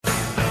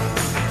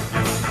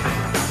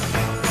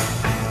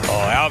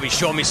Albie,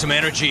 show me some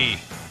energy.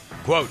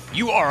 Quote,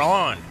 you are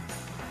on.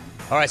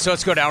 All right, so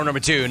let's go to hour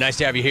number 2. Nice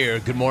to have you here.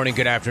 Good morning,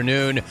 good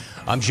afternoon.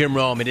 I'm Jim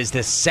Rome. It is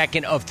the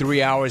second of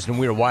 3 hours, and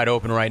we are wide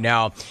open right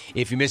now.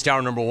 If you missed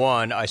hour number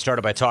 1, I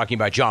started by talking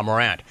about Ja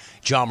Morant.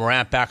 Ja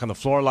Morant back on the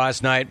floor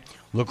last night.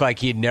 Looked like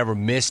he had never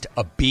missed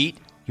a beat.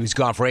 He was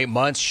gone for 8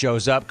 months,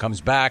 shows up, comes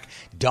back,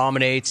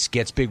 dominates,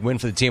 gets big win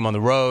for the team on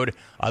the road.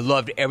 I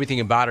loved everything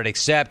about it,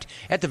 except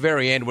at the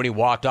very end when he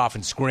walked off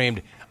and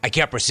screamed, I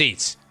kept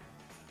receipts.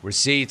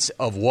 Receipts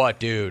of what,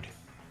 dude?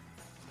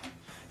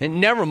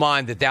 And never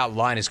mind that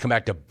line has come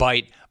back to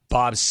bite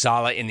Bob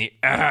Saleh in the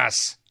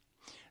ass.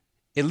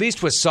 At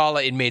least with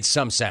Saleh, it made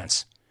some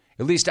sense.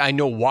 At least I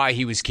know why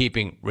he was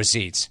keeping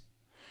receipts.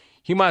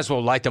 He might as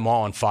well light them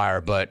all on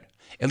fire, but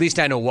at least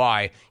I know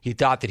why he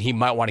thought that he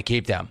might want to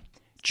keep them.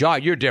 Ja,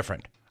 you're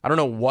different. I don't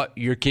know what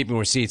you're keeping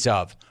receipts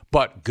of,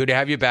 but good to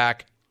have you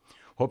back.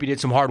 Hope you did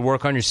some hard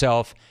work on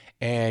yourself,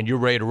 and you're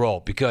ready to roll,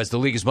 because the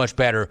league is much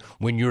better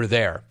when you're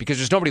there, because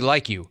there's nobody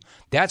like you.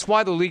 That's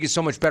why the league is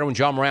so much better when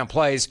Ja Morant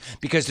plays,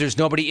 because there's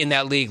nobody in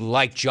that league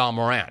like Ja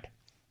Morant.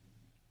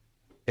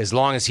 As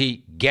long as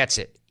he gets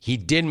it. He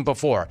didn't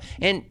before.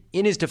 And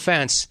in his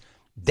defense,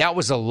 that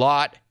was a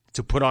lot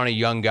to put on a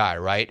young guy,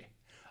 right?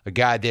 A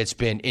guy that's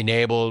been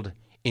enabled,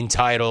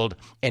 entitled,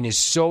 and is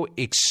so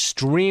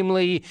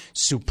extremely,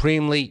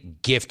 supremely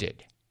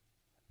gifted.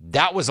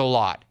 That was a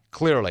lot,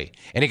 clearly,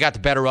 and it got the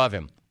better of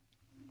him.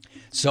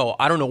 So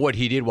I don't know what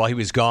he did while he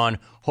was gone.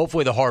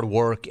 Hopefully the hard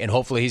work, and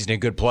hopefully he's in a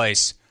good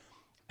place.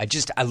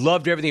 I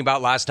loved everything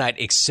about last night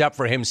except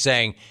for him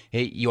saying,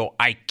 hey,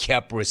 I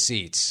kept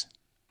receipts.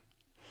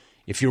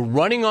 If you're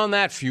running on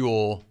that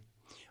fuel,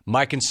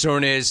 my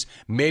concern is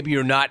maybe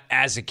you're not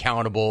as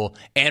accountable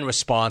and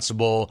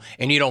responsible,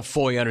 and you don't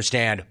fully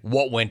understand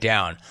what went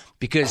down,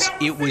 because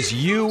it was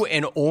you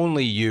and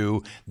only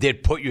you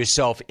that put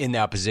yourself in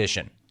that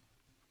position.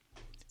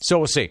 So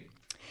we'll see.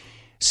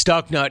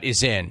 Stucknut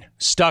is in.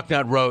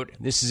 Stucknut wrote,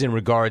 this is in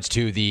regards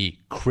to the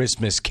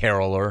Christmas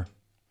Caroler.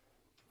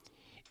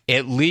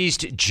 At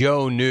least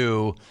Joe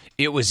knew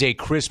it was a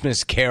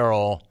Christmas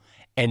Carol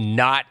and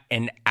not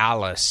an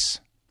Alice.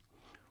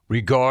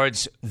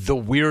 Regards, the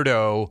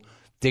weirdo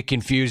that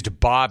confused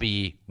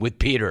Bobby with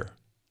Peter.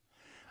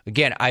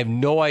 Again, I have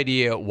no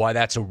idea why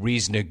that's a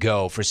reason to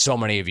go for so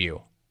many of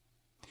you.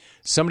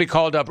 Somebody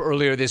called up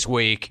earlier this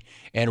week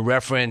and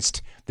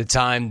referenced the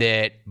time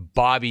that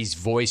Bobby's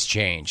voice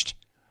changed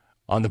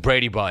on the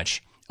Brady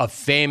Bunch, a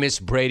famous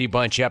Brady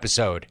Bunch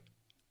episode.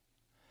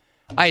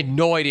 I had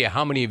no idea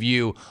how many of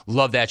you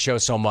love that show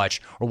so much,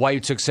 or why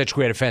you took such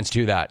great offense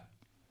to that.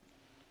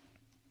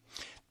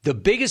 The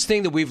biggest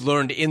thing that we've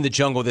learned in the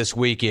jungle this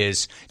week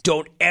is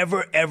don't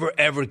ever, ever,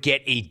 ever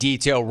get a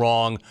detail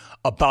wrong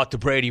about the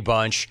Brady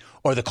Bunch,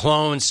 or the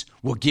clones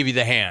will give you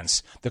the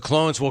hands. The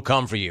clones will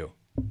come for you.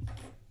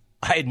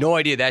 I had no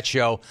idea that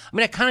show. I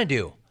mean, I kind of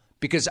do,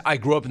 because I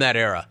grew up in that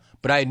era.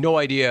 But I had no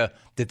idea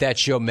that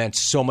show meant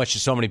so much to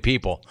so many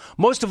people.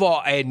 Most of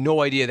all, I had no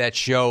idea that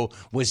show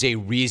was a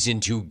reason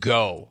to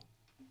go.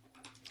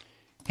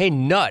 Hey,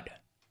 Nut,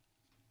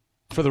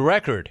 for the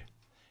record,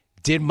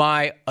 did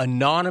my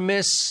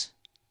anonymous,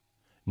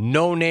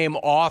 no-name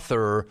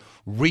author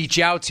reach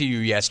out to you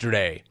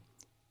yesterday?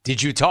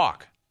 Did you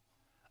talk?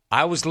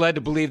 I was led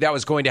to believe that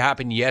was going to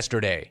happen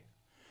yesterday.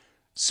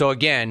 So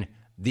again,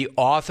 the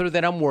author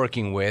that I'm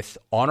working with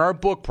on our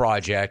book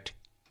project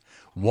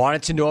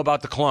wanted to know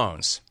about the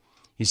clones.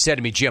 He said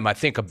to me, Jim, I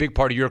think a big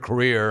part of your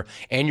career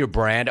and your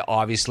brand,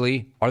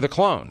 obviously, are the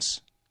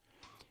clones.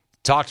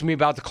 Talk to me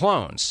about the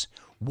clones.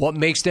 What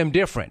makes them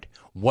different?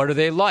 What are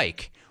they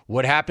like?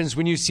 What happens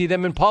when you see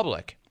them in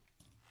public?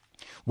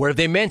 What have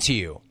they meant to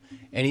you?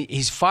 And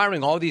he's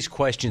firing all these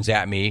questions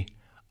at me.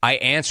 I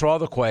answer all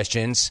the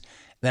questions.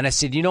 Then I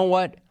said, you know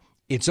what?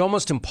 It's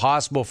almost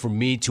impossible for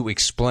me to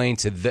explain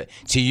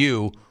to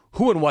you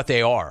who and what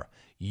they are.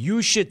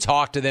 You should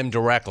talk to them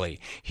directly.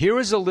 Here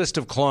is a list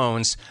of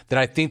clones that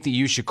I think that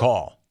you should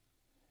call.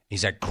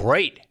 He's like,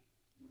 great.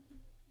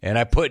 And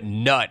I put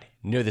Nut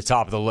near the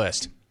top of the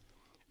list.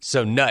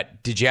 So,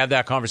 Nut, did you have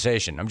that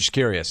conversation? I'm just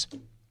curious.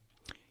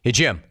 Hey,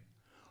 Jim,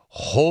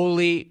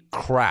 holy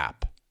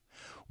crap.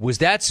 Was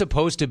that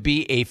supposed to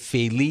be a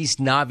Feliz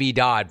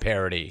Navidad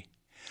parody?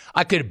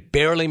 I could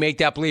barely make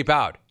that bleep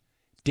out.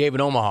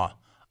 David Omaha.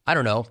 I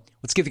don't know.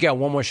 Let's give the guy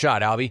one more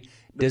shot, Albie.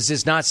 Does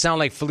this not sound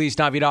like Feliz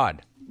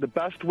Navidad? The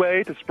best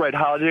way to spread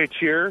holiday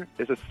cheer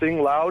is to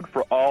sing loud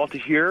for all to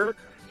hear.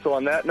 So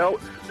on that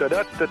note, the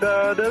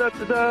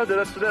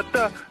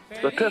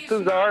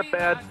Pistons are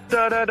bad.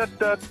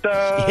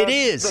 It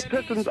is. The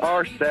Pistons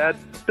are sad.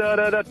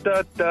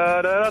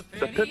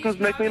 The Pistons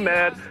make me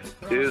mad.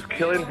 Is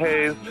Killian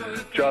Hayes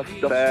just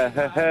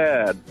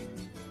bad?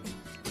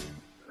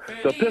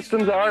 The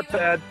Pistons are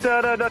bad.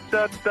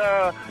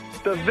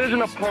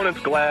 Division opponents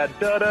glad.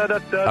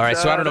 All right,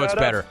 so I don't know what's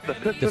better.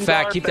 The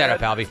fact, keep that up,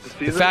 Albie.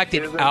 The fact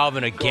that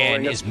Alvin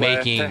again is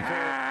making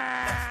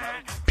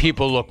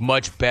people look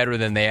much better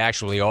than they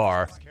actually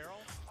are.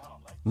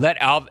 Let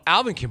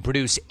Alvin can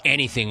produce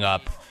anything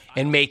up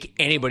and make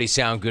anybody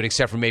sound good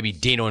except for maybe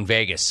Dino in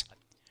Vegas.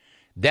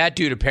 That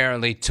dude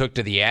apparently took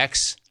to the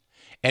X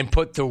and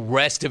put the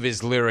rest of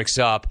his lyrics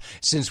up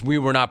since we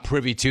were not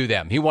privy to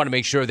them. He wanted to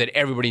make sure that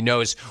everybody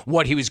knows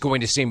what he was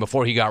going to sing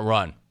before he got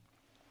run.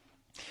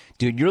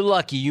 Dude, you're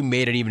lucky you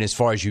made it even as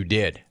far as you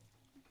did.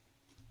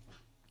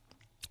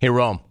 Hey,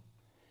 Rome,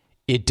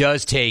 it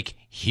does take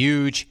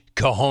huge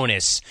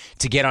cojones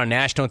to get on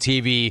national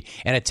TV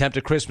and attempt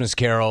a Christmas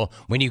carol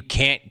when you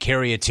can't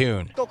carry a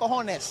tune.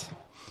 Cojones.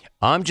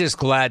 I'm just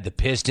glad the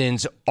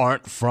Pistons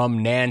aren't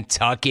from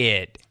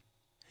Nantucket.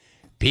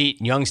 Pete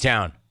in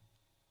Youngstown.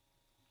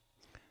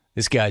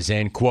 This guy's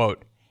in,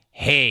 quote,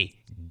 "Hey,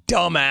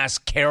 dumbass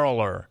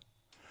caroler.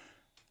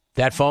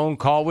 That phone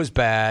call was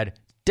bad.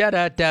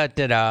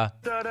 Da-da-da-da-da.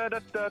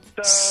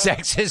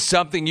 Sex is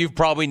something you've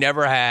probably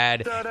never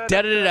had.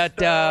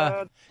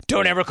 Da-da-da-da.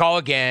 Don't ever call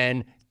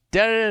again.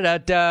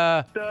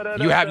 Da-da-da-da.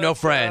 You have no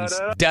friends.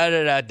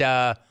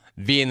 Da-da-da-da.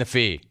 V in the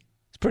fee."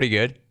 It's pretty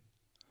good.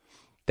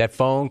 That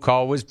phone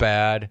call was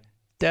bad.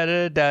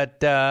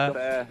 Da-da-da-da.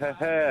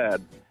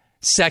 Bad.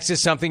 Sex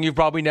is something you've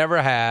probably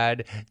never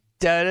had.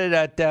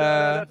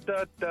 Da-da-da-da.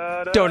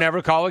 Don't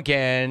ever call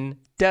again.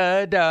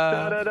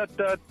 Da-da.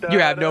 You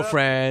have no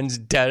friends.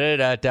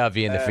 Da-da-da-da.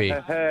 V in the fee.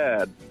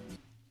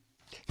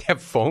 That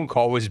phone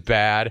call was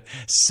bad.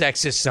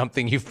 Sex is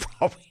something you've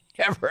probably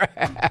never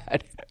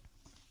had.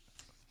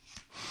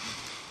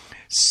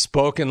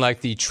 Spoken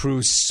like the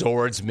true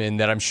swordsman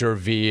that I'm sure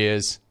V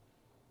is.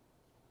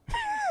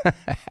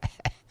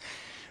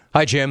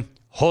 Hi, Jim.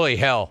 Holy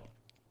hell.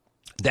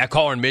 That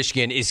caller in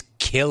Michigan is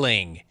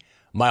killing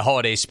my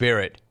holiday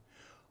spirit.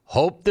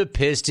 Hope the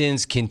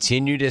Pistons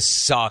continue to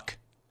suck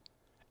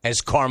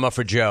as karma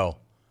for Joe.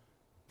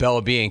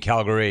 Bella B in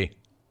Calgary.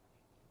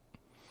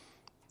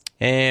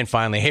 And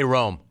finally, hey,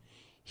 Rome.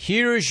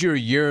 Here's your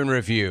year in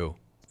review,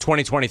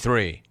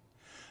 2023.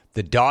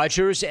 The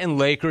Dodgers and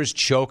Lakers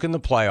choke in the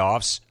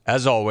playoffs,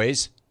 as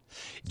always.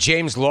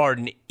 James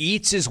Harden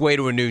eats his way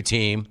to a new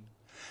team.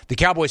 The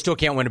Cowboys still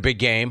can't win a big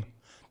game.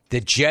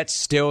 The Jets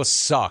still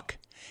suck.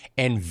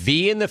 And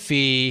V in the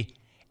Fee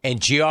and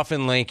Geoff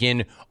and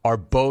Lincoln are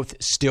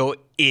both still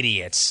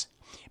idiots.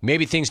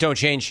 Maybe things don't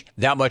change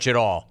that much at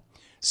all.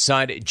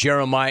 Signed,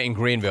 Jeremiah in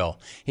Greenville.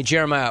 Hey,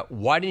 Jeremiah,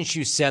 why didn't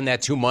you send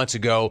that 2 months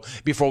ago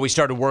before we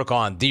started work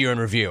on the year in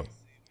review?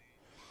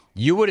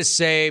 You would have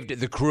saved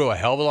the crew a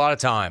hell of a lot of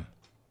time.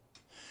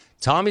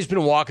 Tommy's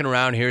been walking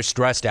around here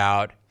stressed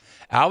out.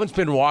 Alvin's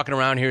been walking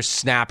around here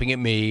snapping at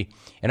me.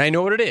 And I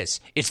know what it is.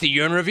 It's the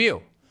year in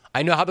review.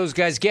 I know how those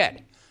guys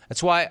get.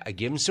 That's why I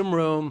give them some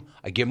room.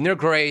 I give them their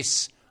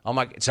grace. I'm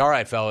like, it's all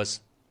right,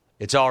 fellas.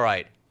 It's all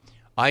right.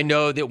 I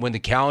know that when the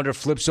calendar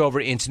flips over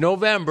into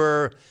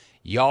November,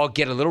 y'all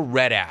get a little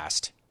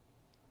red-assed.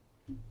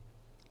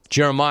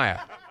 Jeremiah,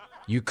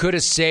 you could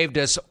have saved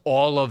us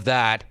all of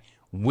that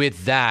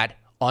with that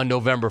on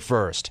November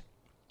 1st.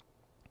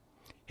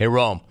 Hey,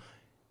 Rome,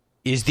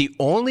 is the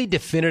only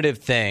definitive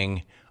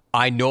thing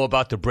I know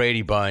about the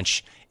Brady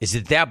Bunch is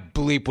that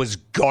bleep was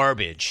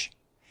garbage.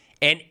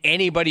 And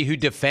anybody who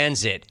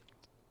defends it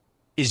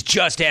is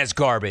just as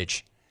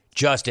garbage.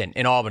 Justin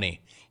in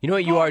Albany. You know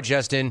what you are,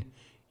 Justin?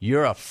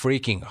 You're a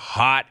freaking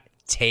hot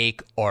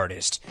take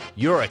artist.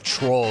 You're a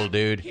troll,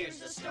 dude. Here's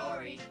the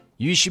story.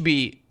 You should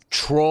be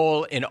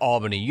troll in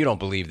Albany. You don't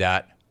believe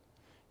that.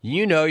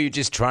 You know you're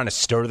just trying to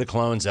stir the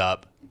clones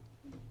up.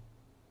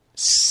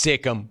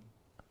 Sick 'em.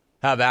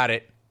 How about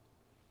it?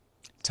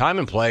 Time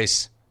and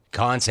place.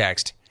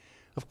 Context.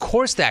 Of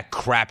course that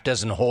crap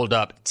doesn't hold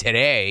up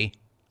today.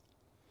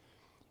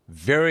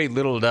 Very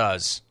little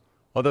does.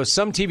 Although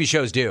some TV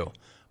shows do.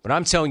 But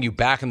I'm telling you,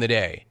 back in the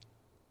day,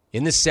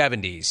 in the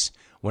 70s,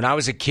 when I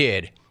was a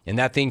kid, and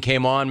that thing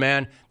came on,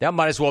 man, that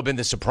might as well have been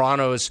The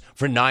Sopranos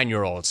for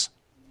 9-year-olds.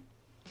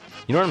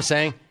 You know what I'm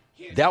saying?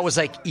 That was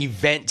like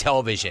event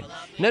television.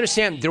 And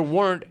understand, there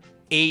weren't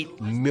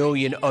 8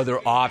 million other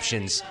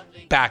options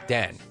back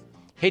then.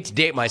 Hate to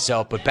date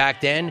myself, but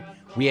back then,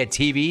 we had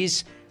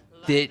TVs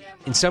that,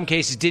 in some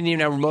cases, didn't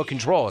even have remote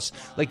controls.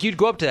 Like, you'd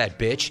go up to that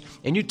bitch,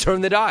 and you'd turn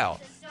the dial.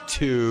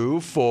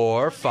 2,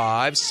 4,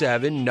 5,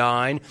 7,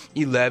 9,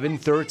 11,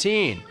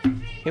 13.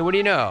 Hey, what do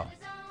you know?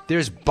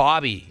 There's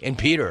Bobby and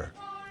Peter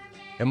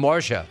and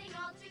Marcia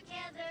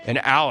and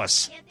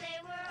Alice.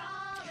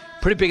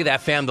 Pretty big of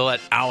that fam to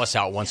let Alice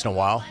out once in a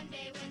while.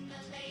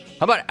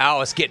 How about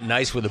Alice getting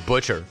nice with a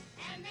butcher?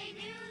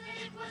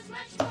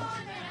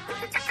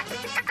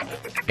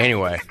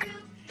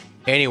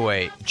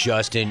 Anyway,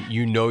 Justin,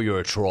 you know you're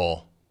a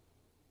troll.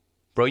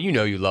 Bro, you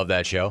know you love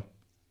that show.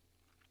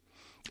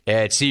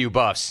 At CU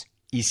Buffs,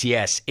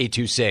 ECS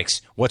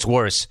 826. What's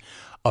worse,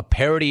 a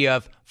parody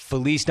of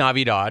Feliz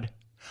Navidad,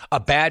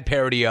 a bad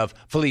parody of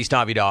Feliz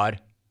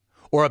Navidad,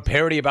 or a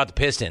parody about the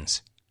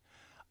Pistons?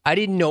 I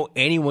didn't know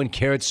anyone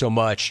cared so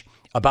much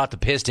about the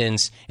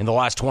Pistons in the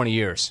last 20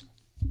 years.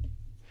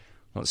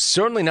 Well,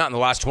 certainly not in the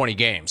last 20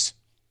 games.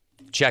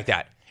 Check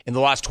that. In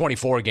the last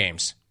 24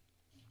 games.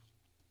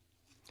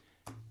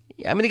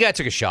 I mean, the guy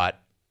took a shot.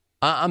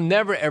 I'm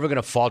never, ever going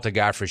to fault a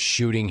guy for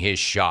shooting his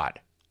shot.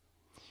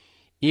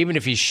 Even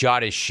if he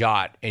shot his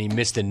shot and he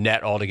missed the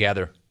net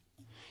altogether.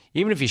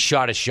 Even if he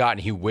shot his shot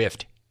and he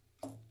whiffed.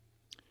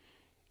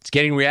 It's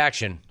getting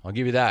reaction. I'll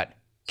give you that.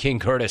 King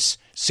Curtis,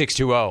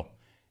 620.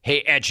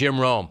 Hey, at Jim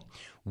Rome,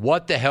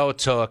 what the hell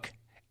took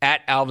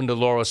at Alvin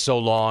DeLauro so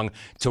long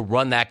to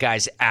run that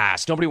guy's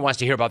ass? Nobody wants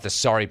to hear about the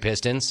sorry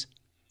Pistons.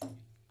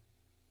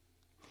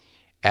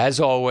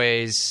 As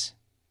always,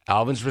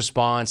 Alvin's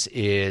response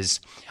is,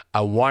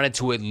 I wanted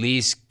to at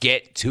least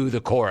get to the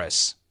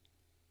chorus.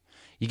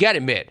 You got to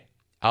admit,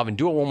 Alvin,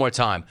 do it one more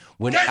time.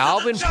 When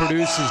Alvin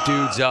produces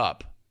dudes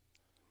up,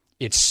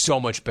 it's so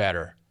much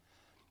better.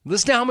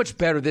 Listen to how much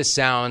better this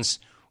sounds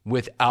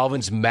with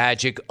Alvin's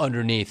magic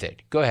underneath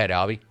it. Go ahead,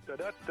 Alvy.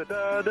 The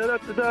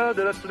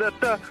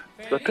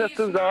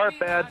Pistons are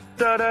bad.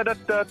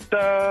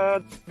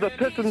 The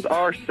Pistons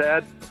are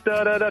sad.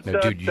 No,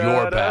 dude,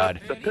 you're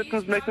bad. The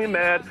Pistons make me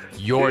mad.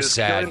 You're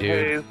sad,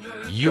 dude.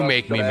 You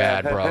make me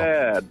mad,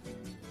 bro.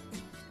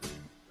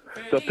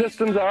 The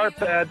Pistons are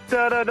bad.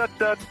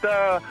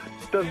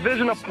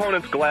 Division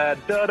opponent's glad.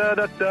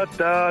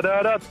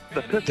 The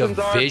Pistons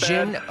are bad.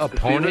 Division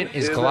opponent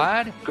is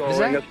glad? What is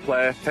Going that? as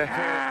play.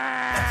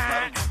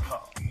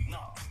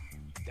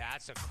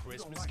 That's a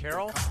Christmas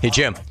carol? Hey,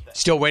 Jim,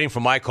 still waiting for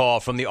my call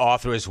from the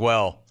author as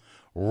well.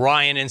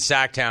 Ryan in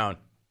Sacktown.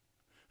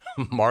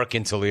 Mark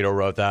in Toledo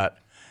wrote that.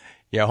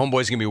 Yeah,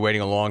 homeboy's going to be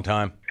waiting a long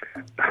time.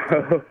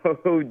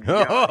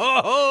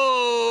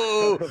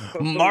 Oh,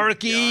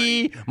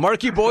 Marky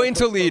boy in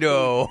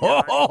Toledo.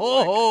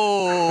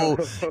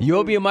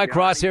 You'll be in my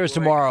crosshairs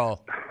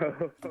tomorrow.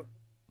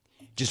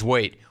 Just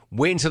wait.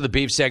 Wait until the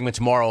beef segment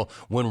tomorrow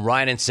when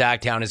Ryan in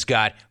Sacktown has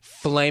got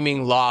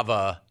flaming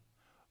lava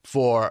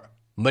for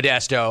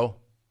Modesto,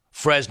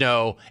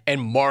 Fresno,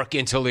 and Mark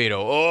in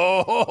Toledo.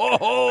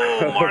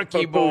 Oh,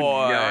 Marky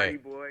boy.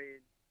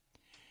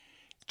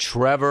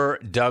 Trevor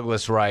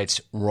Douglas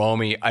writes,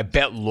 Romy, I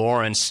bet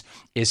Lawrence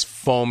is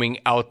foaming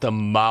out the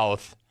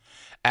mouth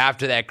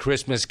after that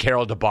Christmas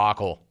Carol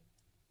debacle.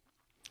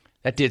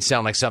 That did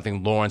sound like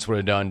something Lawrence would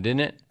have done, didn't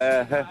it?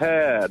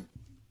 Ahead.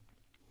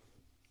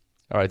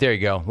 All right, there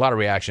you go. A lot of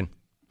reaction.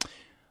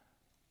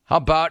 How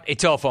about a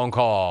telephone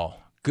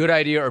call? Good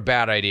idea or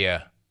bad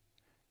idea?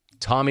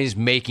 Tommy's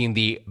making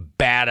the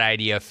bad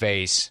idea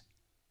face.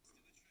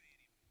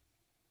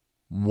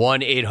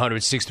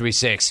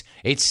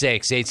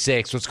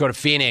 1-800-636-8686. Let's go to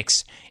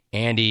Phoenix.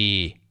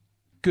 Andy.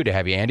 Good to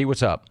have you, Andy.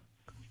 What's up?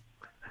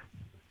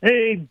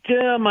 Hey,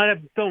 Jim, I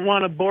don't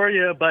want to bore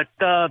you, but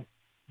no,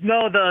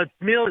 the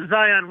meal that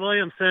Zion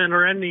Williamson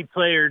or any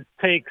player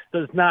takes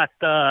does not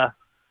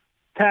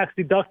tax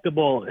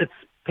deductible. It's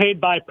paid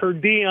by per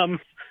diem.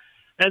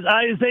 As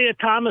Isaiah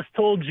Thomas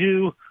told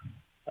you,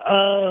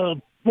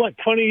 20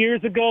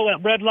 years ago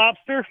at Red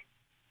Lobster?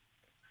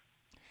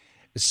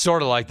 It's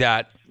sort of like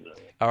that.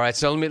 All right,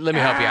 so let me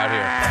help you out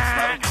here.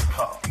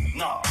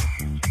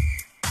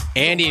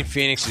 Andy in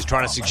Phoenix is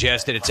trying to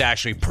suggest that it's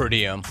actually per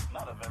diem.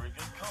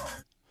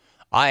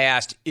 I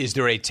asked, is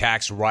there a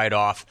tax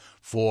write-off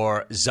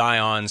for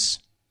Zion's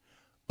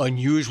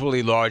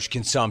unusually large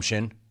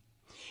consumption?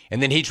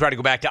 And then he tried to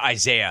go back to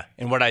Isaiah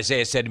and what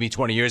Isaiah said to me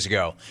 20 years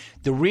ago.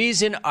 The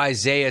reason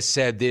Isaiah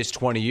said this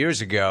 20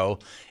 years ago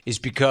is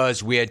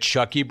because we had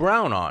Chucky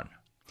Brown on.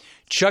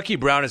 Chucky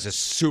Brown is a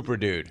super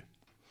dude.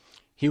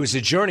 He was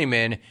a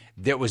journeyman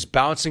that was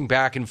bouncing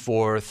back and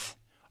forth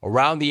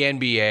around the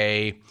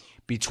NBA,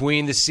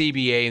 between the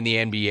CBA and the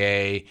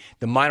NBA,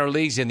 the minor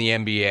leagues and the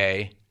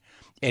NBA.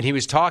 And he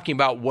was talking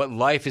about what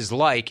life is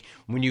like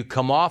when you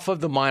come off of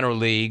the minor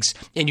leagues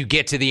and you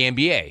get to the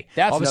NBA.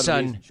 That's all of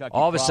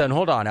a sudden,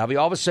 hold on, Albie.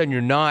 All of a sudden,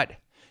 you're not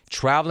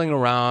traveling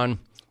around,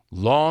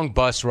 long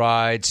bus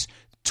rides,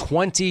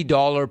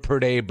 $20 per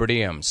day per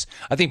diems.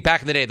 I think back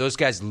in the day, those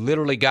guys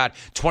literally got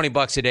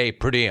 $20 a day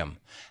per diem.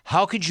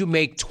 How could you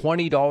make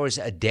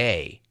 $20 a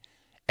day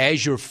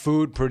as your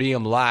food per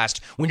diem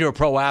last when you're a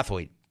pro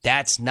athlete?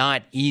 That's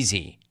not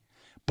easy.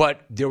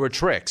 But there were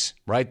tricks,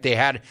 right? They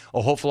had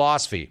a whole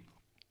philosophy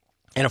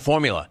and a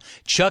formula.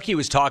 Chucky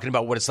was talking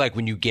about what it's like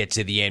when you get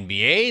to the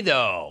NBA,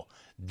 though.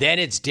 Then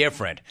it's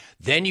different.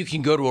 Then you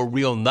can go to a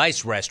real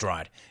nice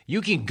restaurant.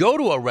 You can go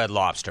to a Red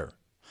Lobster.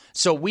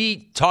 So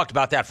we talked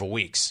about that for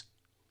weeks.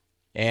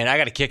 And I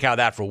got a kick out of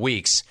that for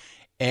weeks.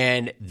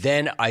 And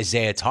then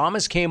Isaiah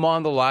Thomas came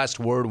on the last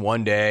word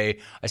one day.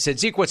 I said,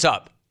 Zeke, what's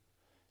up?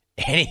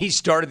 And he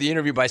started the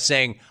interview by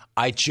saying,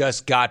 I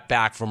just got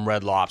back from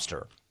Red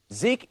Lobster.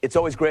 Zeke, it's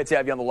always great to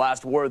have you on The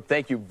Last Word.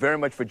 Thank you very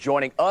much for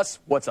joining us.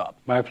 What's up?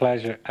 My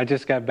pleasure. I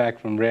just got back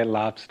from Red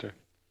Lobster.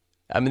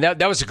 I mean,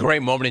 that was a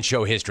great moment in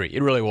show history.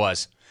 It really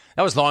was.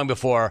 That was long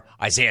before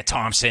Isaiah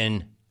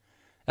Thompson.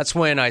 That's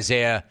when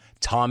Isaiah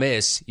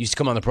Thomas used to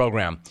come on the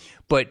program.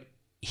 But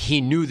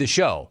he knew the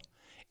show.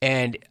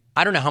 And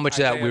I don't know how much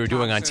of that we were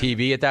doing on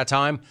TV at that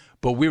time,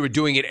 but we were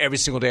doing it every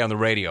single day on the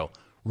radio.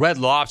 Red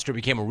Lobster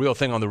became a real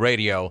thing on the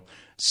radio.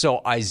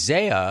 So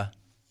Isaiah,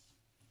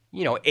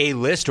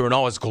 A-lister in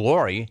all his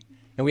glory,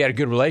 and we had a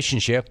good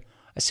relationship.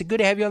 I said, good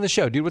to have you on the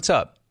show. Dude, what's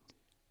up?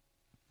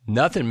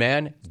 Nothing,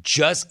 man.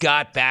 Just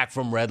got back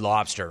from Red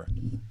Lobster.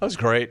 That was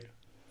great.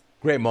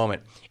 Great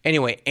moment.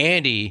 Anyway,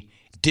 Andy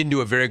didn't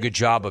do a very good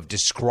job of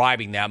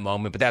describing that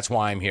moment, but that's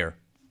why I'm here.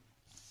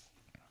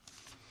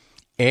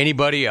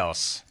 Anybody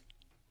else?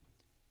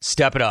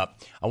 Step it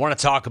up. I want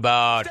to talk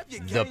about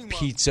the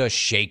pizza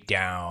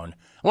shakedown.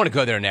 I want to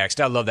go there next.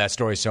 I love that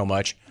story so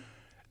much.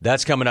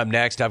 That's coming up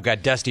next. I've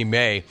got Dusty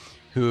May,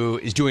 who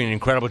is doing an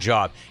incredible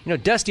job. You know,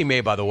 Dusty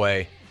May, by the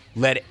way,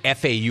 led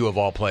FAU of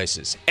all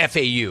places.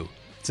 FAU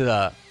to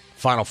the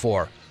Final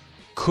Four.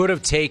 Could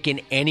have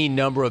taken any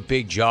number of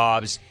big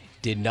jobs.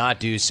 Did not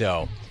do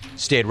so.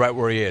 Stayed right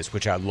where he is,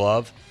 which I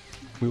love.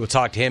 We will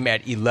talk to him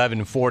at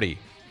 11:40.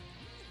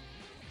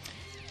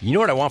 You know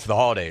what I want for the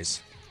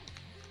holidays?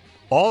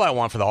 All I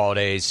want for the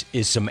holidays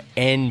is some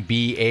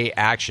NBA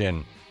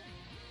action.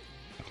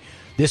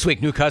 This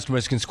week, new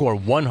customers can score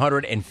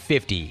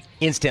 $150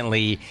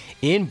 instantly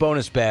in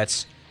bonus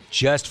bets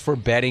just for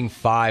betting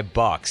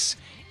 $5.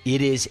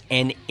 It is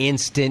an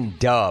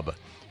instant dub.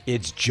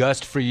 It's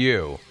just for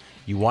you.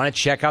 You want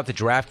to check out the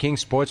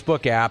DraftKings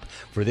Sportsbook app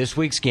for this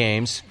week's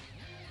games.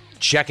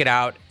 Check it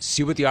out.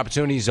 See what the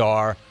opportunities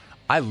are.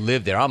 I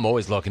live there. I'm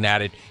always looking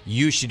at it.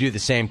 You should do the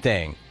same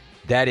thing.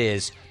 That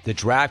is the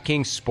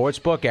DraftKings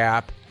Sportsbook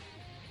app.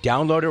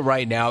 Download it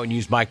right now and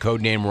use my code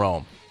name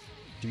Rome.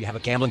 Do you have a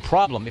gambling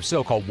problem? If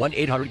so, call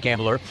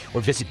 1-800-GAMBLER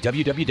or visit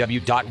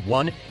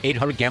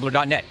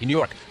www.1800gambler.net. In New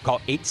York, call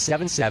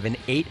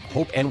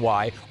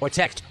 877-8-HOPE-NY or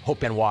text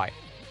HOPE-NY.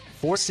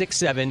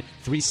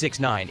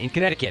 467-369. In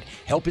Connecticut,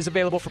 help is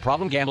available for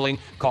problem gambling.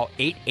 Call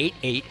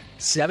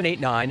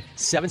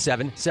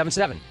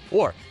 888-789-7777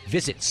 or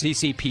visit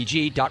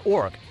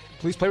ccpg.org.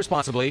 Please play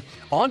responsibly.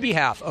 On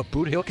behalf of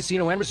Boot Hill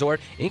Casino and Resort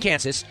in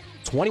Kansas,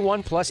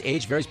 21 plus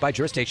age varies by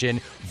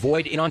jurisdiction.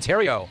 Void in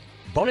Ontario.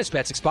 Bonus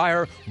bets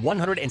expire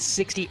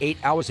 168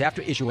 hours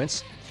after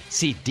issuance.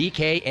 See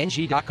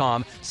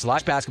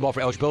dkng.com/basketball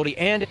for eligibility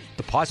and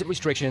deposit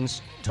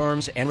restrictions,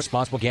 terms, and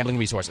responsible gambling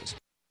resources.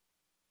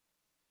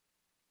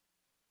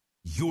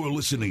 You're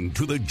listening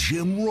to The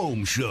Jim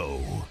Rome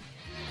Show.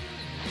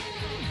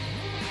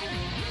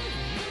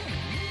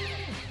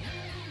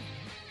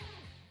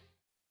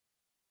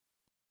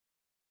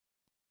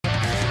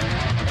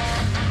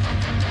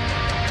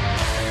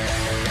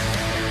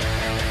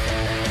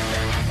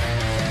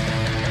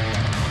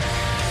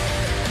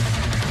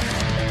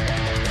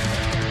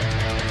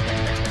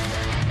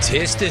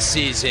 Tis the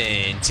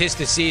season. Tis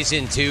the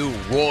season to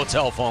roll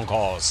telephone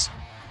calls.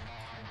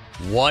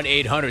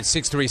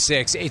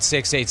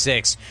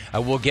 1-800-636-8686. I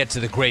will get to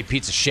the great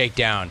pizza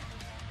shakedown.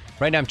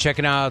 Right now I'm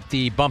checking out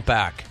the bump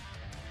back.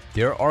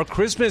 There are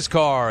Christmas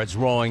cards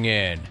rolling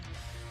in.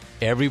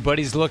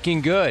 Everybody's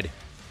looking good.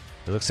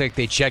 It looks like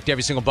they checked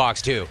every single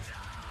box too.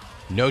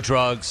 No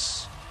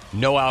drugs,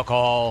 no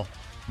alcohol,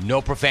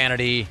 no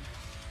profanity,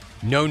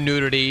 no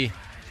nudity,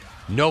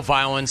 no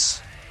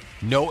violence,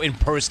 no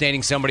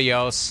impersonating somebody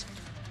else.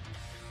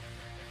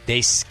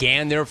 They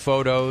scan their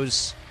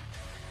photos.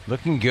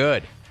 Looking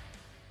good.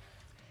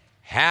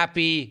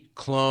 Happy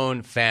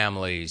clone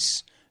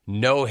families.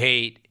 No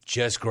hate,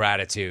 just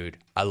gratitude.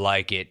 I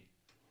like it.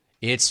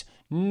 It's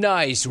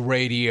nice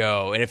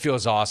radio, and it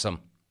feels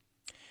awesome.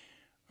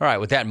 All right,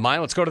 with that in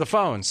mind, let's go to the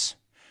phones.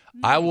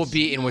 I will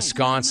be in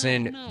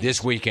Wisconsin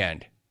this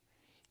weekend.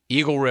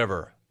 Eagle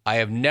River. I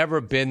have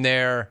never been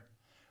there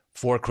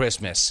for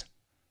Christmas.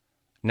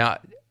 Now,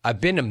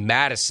 I've been to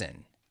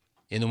Madison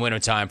in the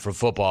wintertime for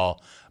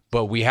football,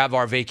 but we have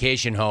our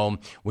vacation home,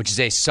 which is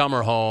a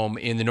summer home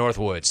in the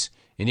Northwoods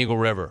in Eagle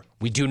River.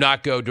 We do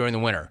not go during the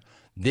winter.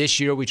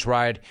 This year we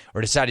tried or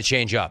decided to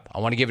change up. I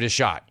want to give it a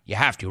shot. You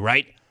have to,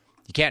 right?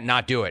 You can't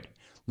not do it.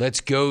 Let's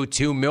go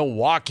to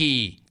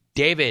Milwaukee.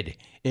 David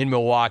in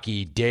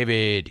Milwaukee.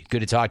 David,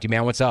 good to talk to you,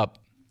 man. What's up?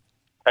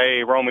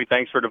 Hey, Romy,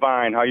 thanks for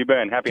Divine. How you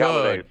been? Happy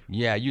holidays.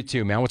 Yeah, you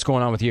too, man. What's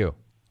going on with you?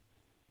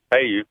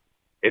 Hey,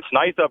 it's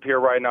nice up here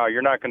right now.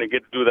 You're not going to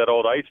get to do that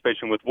old ice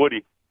fishing with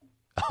Woody.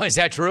 Oh, is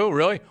that true?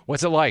 Really?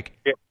 What's it like?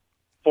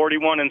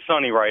 41 and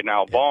sunny right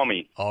now.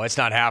 Balmy. Oh, it's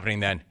not happening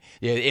then.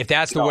 Yeah, if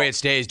that's the way it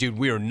stays, dude,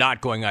 we are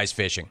not going ice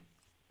fishing.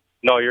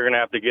 No, you're going to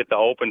have to get the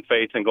open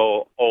face and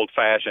go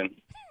old-fashioned.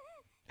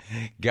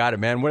 Got it,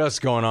 man. What else is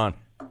going on?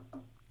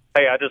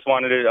 Hey, I just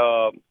wanted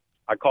to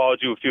I called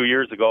you a few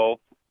years ago,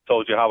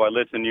 told you how I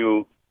listened to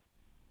you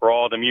for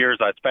all them years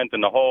I spent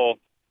in the hole.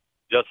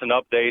 Just an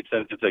update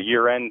since it's a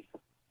year-end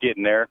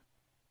getting there.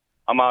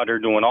 I'm out here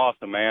doing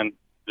awesome, man.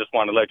 Just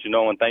want to let you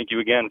know and thank you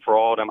again for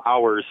all them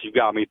hours you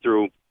got me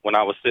through when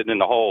I was sitting in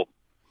the hole.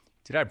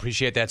 Dude, I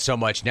appreciate that so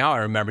much. Now I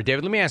remember.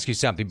 David, let me ask you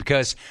something,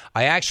 because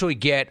I actually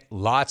get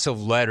lots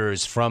of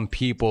letters from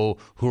people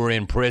who are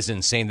in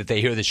prison saying that they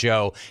hear the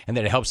show and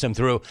that it helps them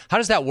through. How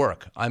does that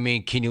work? I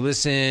mean, can you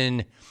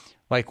listen?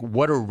 Like,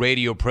 what are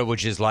radio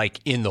privileges like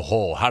in the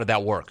hole? How did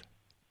that work?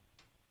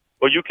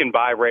 Well, you can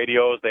buy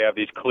radios. They have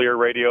these clear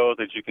radios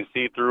that you can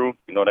see through.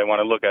 You know, they want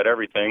to look at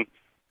everything.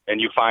 And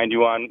you find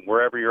you on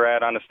wherever you're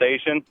at on the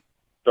station,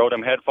 throw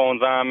them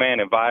headphones on, man,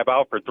 and vibe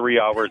out for 3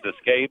 hours,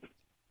 escape,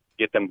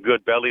 get them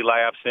good belly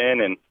laughs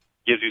in, and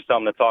gives you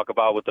something to talk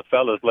about with the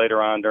fellas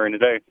later on during the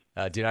day.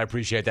 Dude, I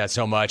appreciate that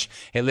so much.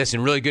 Hey,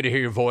 listen, really good to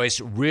hear your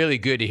voice. Really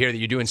good to hear that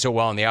you're doing so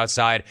well on the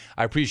outside.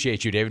 I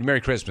appreciate you, David.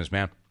 Merry Christmas,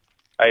 man.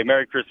 Hey,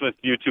 Merry Christmas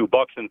to you too.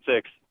 Bucks and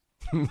 6.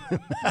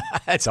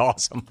 That's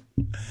awesome.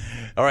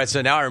 All right,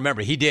 so now I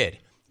remember he did.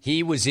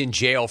 He was in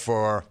jail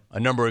for a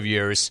number of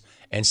years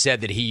and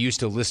said that he used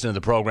to listen to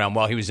the program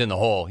while he was in the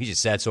hole. He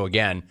just said so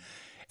again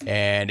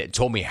and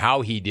told me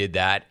how he did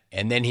that.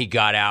 And then he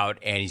got out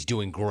and he's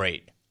doing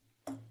great.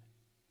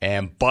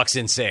 And Bucks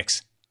in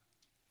 6.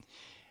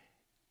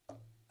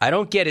 I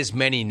don't get as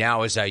many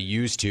now as I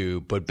used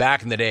to, but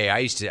back in the day,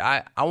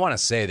 I want to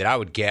say that I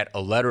would get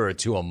a letter or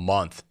two a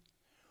month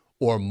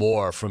or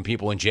more from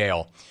people in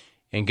jail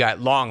and got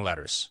long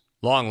letters,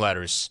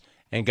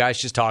 and guys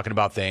just talking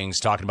about things,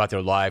 talking about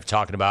their life,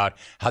 talking about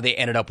how they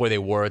ended up where they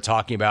were,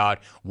 talking about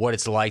what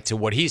it's like to,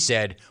 what he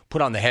said,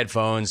 put on the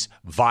headphones,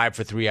 vibe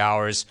for 3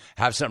 hours,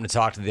 have something to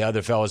talk to the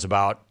other fellas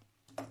about,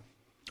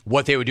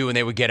 what they would do when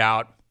they would get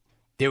out.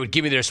 They would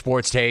give me their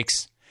sports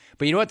takes.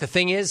 But you know what the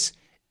thing is?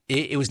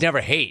 It was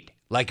never hate.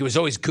 Like, it was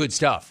always good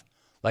stuff.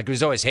 Like, it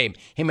was always, hey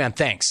man,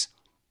 thanks.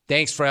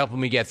 Thanks for helping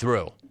me get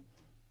through.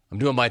 I'm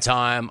doing my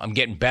time. I'm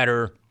getting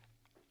better.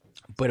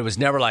 But it was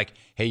never like,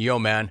 hey, yo,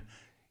 man,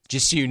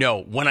 just so you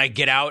know, when I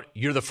get out,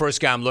 you're the first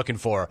guy I'm looking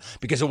for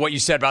because of what you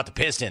said about the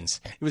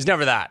Pistons. It was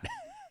never that.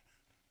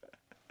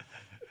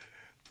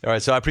 All right,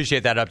 so I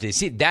appreciate that update.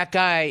 See, that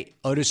guy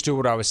understood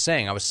what I was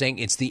saying. I was saying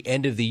it's the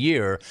end of the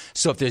year,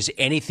 so if there's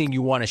anything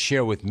you want to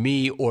share with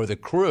me or the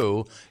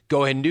crew,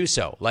 go ahead and do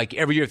so. Like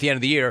every year at the end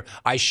of the year,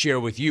 I share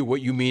with you what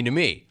you mean to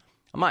me.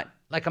 I'm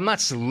not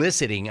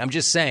soliciting. I'm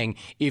just saying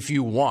if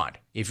you want,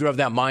 if you're of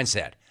that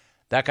mindset.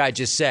 That guy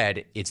just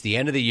said it's the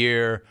end of the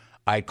year.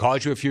 I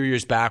called you a few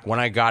years back when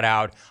I got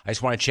out. I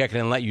just want to check in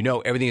and let you know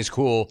everything is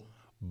cool.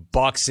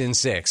 Bucks in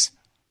 6.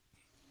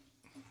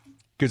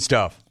 Good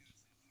stuff.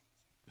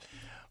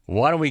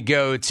 Why don't we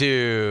go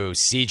to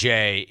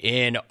CJ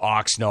in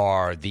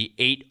Oxnard, the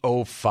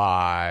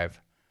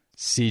 805.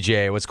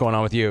 CJ, what's going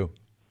on with you?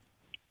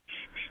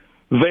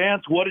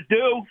 Vance, what it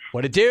do?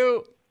 What it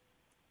do?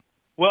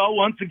 Well,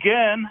 once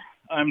again,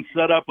 I'm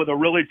set up with a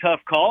really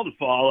tough call to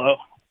follow,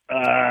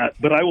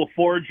 but I will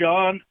forge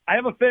on. I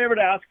have a favor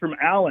to ask from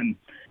Alan.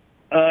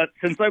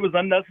 Since I was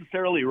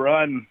unnecessarily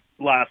run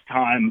last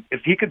time, if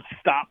he could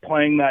stop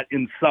playing that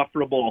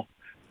insufferable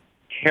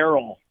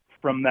carol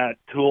from that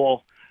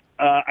Tool,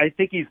 I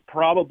think he's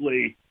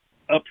probably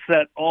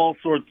upset all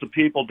sorts of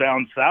people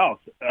down south.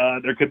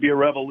 There could be a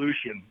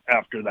revolution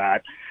after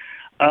that.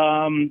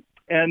 And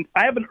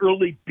I have an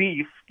early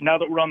beef now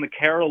that we're on the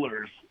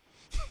carolers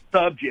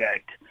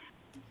subject.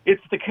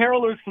 It's the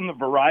carolers from the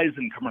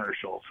Verizon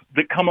commercials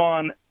that come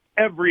on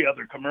every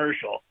other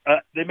commercial.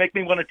 They make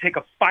me want to take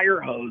a fire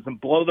hose and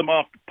blow them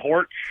off the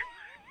porch.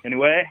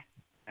 Anyway,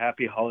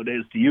 happy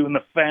holidays to you and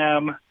the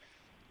fam.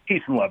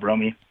 Peace and love,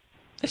 Romy.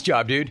 Nice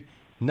job, dude.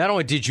 Not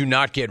only did you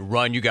not get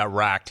run, you got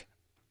racked.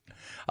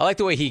 I like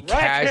the way he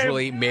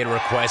casually made a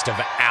request of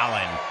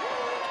Alan.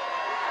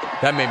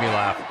 That made me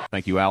laugh.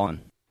 Thank you,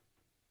 Alan.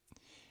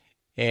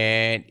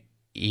 And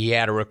he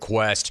had a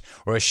request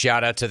or a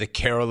shout out to the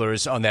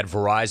carolers on that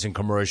Verizon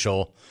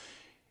commercial.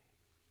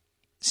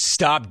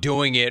 Stop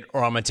doing it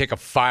or I'm going to take a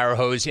fire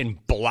hose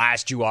and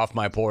blast you off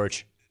my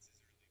porch.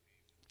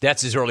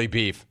 That's his early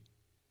beef.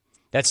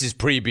 That's his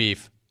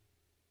pre-beef.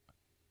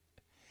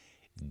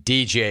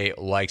 DJ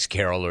likes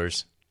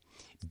carolers.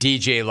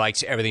 DJ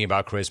likes everything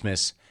about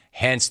Christmas,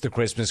 hence the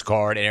Christmas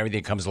card and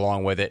everything that comes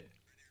along with it.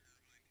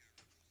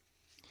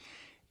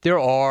 There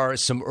are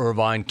some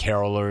Irvine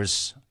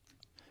carolers,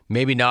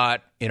 maybe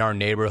not in our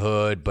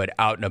neighborhood, but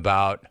out and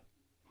about.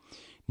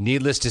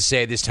 Needless to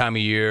say, this time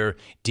of year,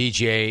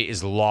 DJ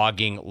is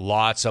logging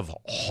lots of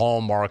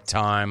Hallmark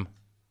time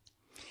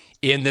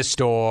in the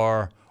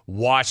store,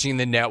 watching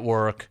the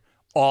network,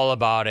 all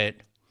about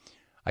it.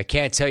 I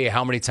can't tell you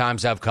how many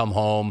times I've come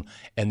home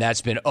and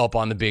that's been up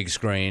on the big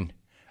screen.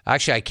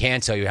 Actually, I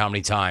can tell you how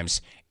many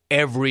times.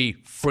 Every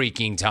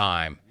freaking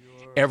time.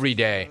 Every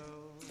day.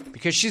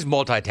 Because she's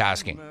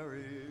multitasking.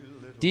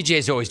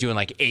 DJ's always doing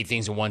like 8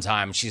 things at one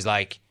time. She's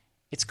like,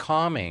 it's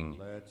calming.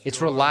 It's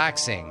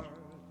relaxing.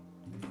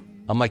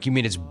 I'm like, you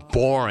mean it's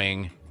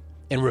boring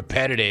and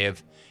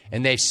repetitive?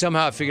 And they've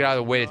somehow figured out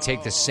a way to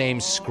take the same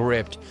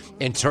script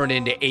and turn it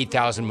into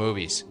 8,000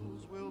 movies.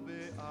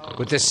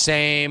 With the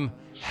same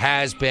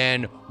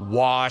has-been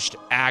washed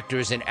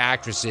actors and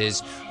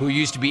actresses who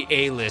used to be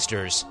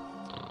A-listers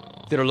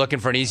that are looking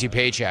for an easy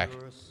paycheck.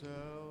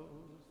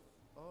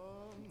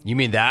 You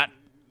mean that?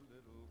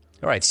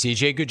 All right,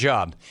 CJ, good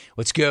job.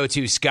 Let's go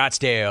to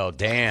Scottsdale.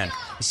 Dan.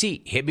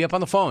 See, hit me up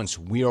on the phones.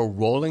 We are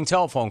rolling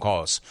telephone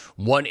calls.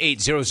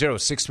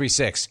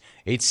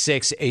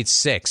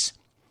 1-800-636-8686.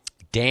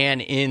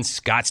 Dan in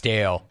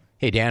Scottsdale.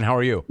 Hey, Dan, how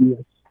are you?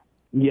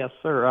 Yes,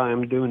 sir.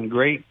 I'm doing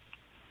great.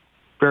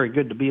 Very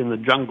good to be in the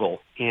jungle.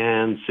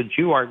 And since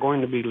you are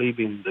going to be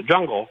leaving the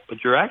jungle,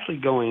 but you're actually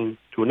going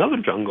to another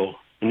jungle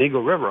in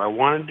Eagle River, I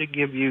wanted to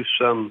give you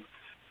some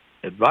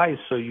advice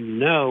so you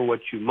know what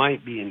you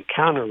might be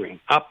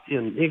encountering up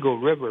in Eagle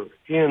River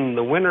in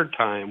the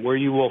wintertime, where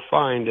you will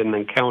find and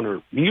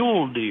encounter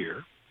mule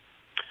deer.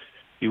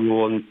 You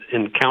will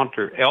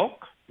encounter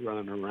elk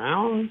running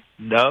around,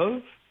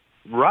 dove,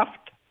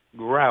 ruffed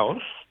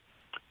grouse,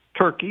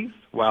 turkeys,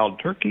 wild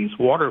turkeys,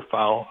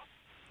 waterfowl,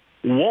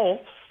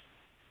 wolves,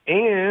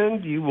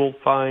 And you will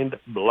find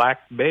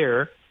black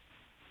bear,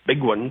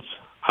 big ones,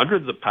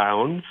 hundreds of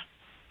pounds,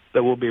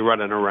 that will be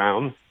running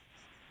around.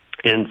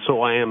 And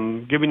so I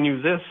am giving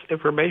you this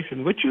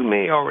information, which you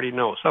may already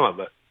know, some of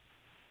it,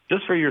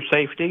 just for your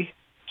safety.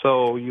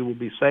 So you will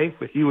be safe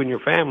with you and your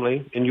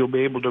family, and you'll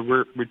be able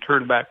to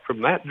return back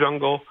from that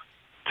jungle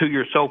to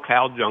your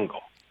SoCal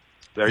jungle.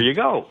 There you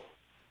go.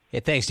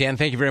 Hey, thanks, Dan.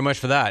 Thank you very much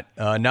for that.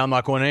 Now I'm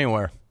not going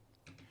anywhere.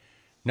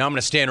 Now I'm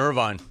going to stay in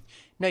Irvine.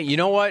 Now, you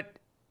know what?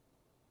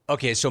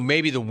 Okay, so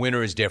maybe the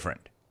winter is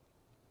different.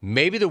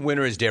 Maybe the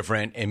winter is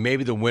different, and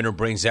maybe the winter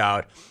brings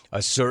out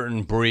a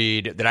certain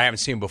breed that I haven't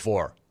seen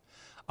before.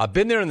 I've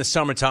been there in the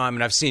summertime,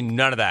 and I've seen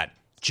none of that,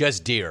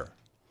 just deer.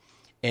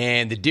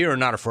 And the deer are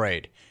not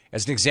afraid.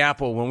 As an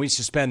example, when we used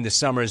to spend the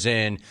summers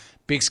in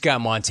Big Sky,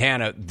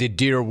 Montana, the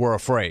deer were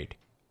afraid.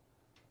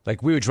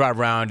 Like, we would drive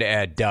around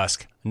at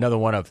dusk. Another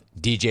one of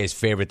DJ's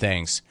favorite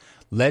things.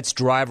 Let's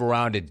drive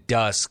around at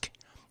dusk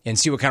and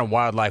see what kind of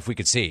wildlife we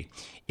could see.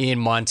 In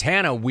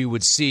Montana, we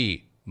would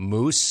see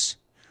moose.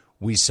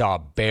 We saw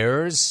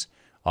bears.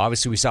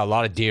 Obviously, we saw a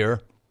lot of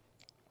deer.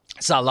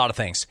 I saw a lot of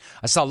things.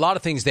 I saw a lot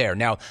of things there.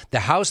 Now, the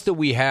house that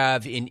we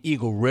have in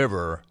Eagle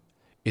River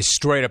is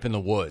straight up in the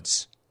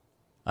woods.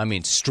 I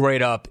mean,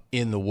 straight up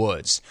in the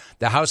woods.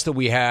 The house that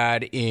we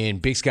had in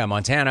Big Sky,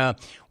 Montana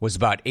was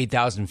about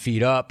 8,000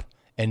 feet up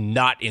and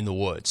not in the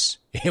woods.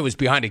 It was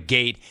behind a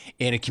gate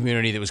in a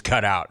community that was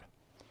cut out.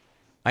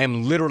 I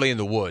am literally in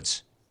the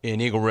woods in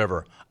Eagle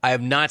River. I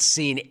have not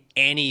seen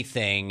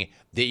anything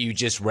that you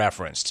just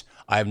referenced.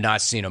 I have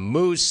not seen a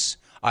moose.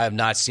 I have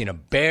not seen a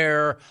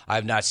bear. I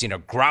have not seen a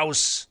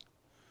grouse.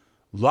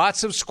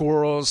 Lots of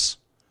squirrels,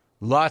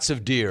 lots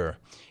of deer.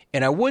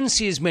 And I wouldn't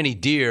see as many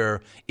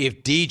deer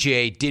if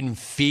DJ didn't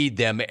feed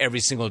them every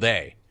single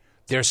day.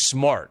 They're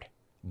smart.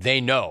 They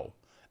know.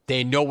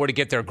 They know where to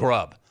get their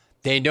grub.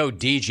 They know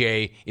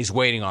DJ is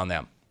waiting on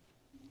them.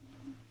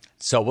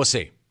 So we'll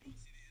see.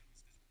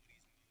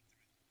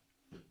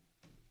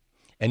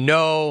 And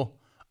no,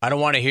 I don't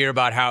want to hear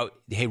about how,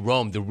 hey,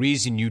 Rome, the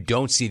reason you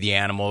don't see the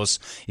animals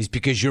is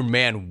because your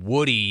man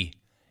Woody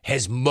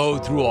has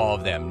mowed through all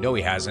of them. No,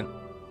 he hasn't.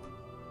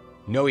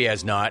 No, he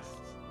has not.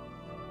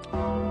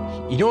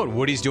 You know what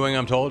Woody's doing,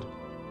 I'm told?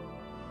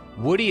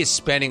 Woody is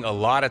spending a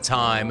lot of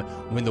time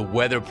when the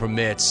weather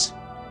permits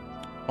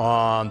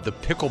on the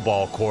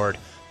pickleball court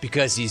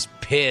because he's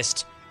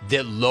pissed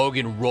that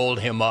Logan rolled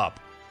him up.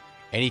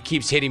 And he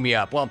keeps hitting me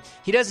up. Well,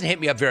 he doesn't hit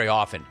me up very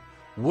often.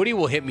 Woody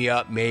will hit me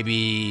up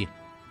maybe,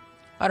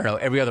 I don't know,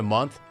 every other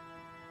month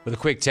with a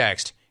quick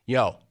text.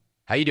 Yo,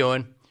 how you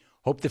doing?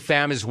 Hope the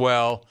fam is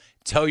well.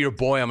 Tell your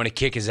boy I'm going to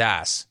kick his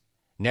ass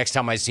next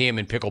time I see him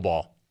in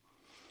pickleball.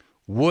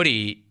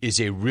 Woody is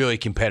a really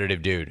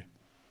competitive dude.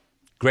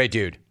 Great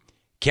dude.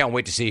 Can't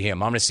wait to see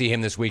him. I'm going to see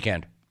him this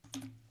weekend.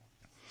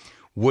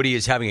 Woody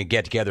is having a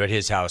get-together at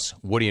his house.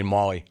 Woody and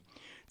Molly,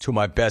 two of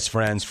my best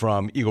friends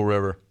from Eagle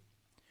River.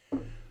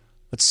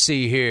 Let's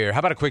see here. How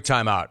about a quick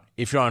timeout?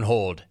 If you're on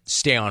hold,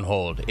 stay on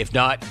hold. If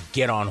not,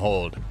 get on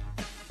hold.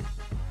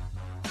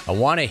 I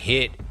want to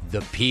hit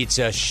the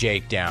pizza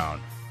shakedown.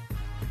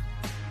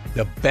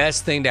 The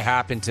best thing to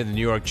happen to the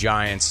New York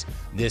Giants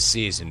this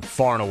season,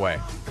 far and away.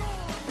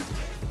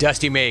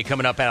 Dusty May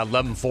coming up at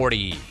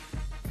 11:40.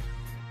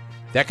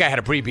 That guy had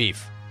a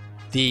pre-beef.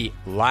 The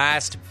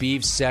last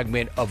beef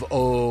segment of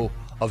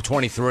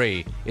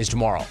 23 is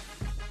tomorrow.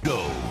 Go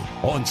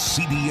on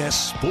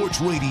CBS Sports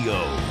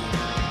Radio.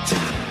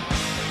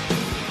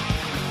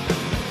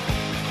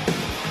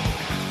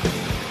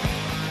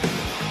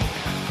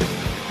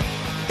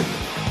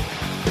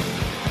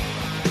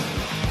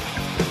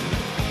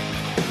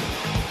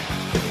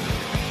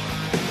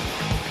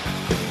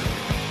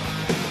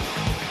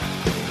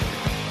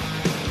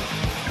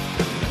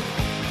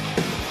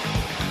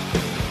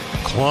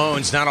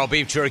 Clones, not all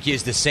beef jerky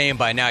is the same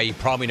by now. You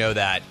probably know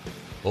that.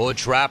 Old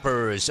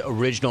Trapper's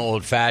original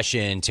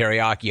old-fashioned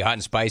teriyaki, hot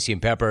and spicy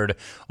and peppered,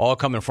 all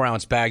come in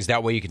 4-ounce bags.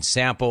 That way you can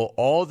sample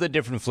all the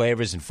different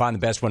flavors and find the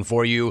best one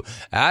for you.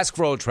 Ask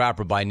for Old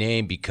Trapper by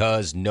name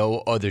because no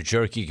other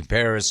jerky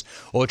compares.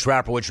 Old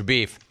Trapper, what's your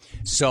beef?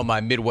 So my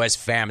Midwest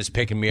fam is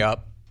picking me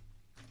up.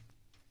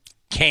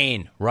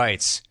 Kane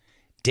writes,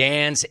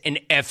 Dan's an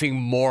effing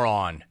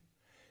moron.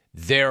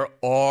 There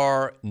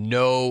are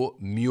no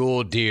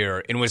mule deer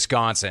in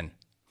Wisconsin.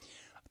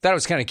 I thought it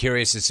was kind of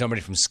curious that somebody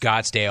from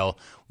Scottsdale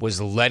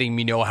was letting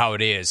me know how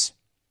it is.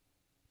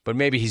 But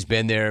maybe he's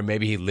been there.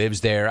 Maybe he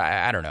lives there.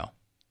 I don't know.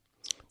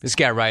 This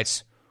guy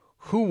writes,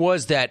 who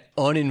was that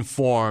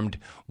uninformed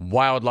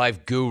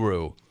wildlife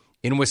guru?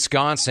 In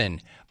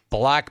Wisconsin,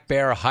 black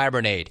bear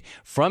hibernate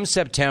from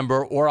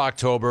September or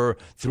October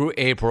through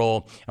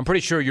April. I'm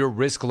pretty sure your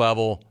risk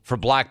level for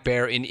black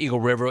bear in Eagle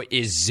River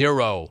is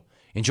 0.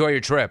 Enjoy your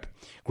trip.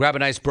 Grab a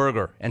nice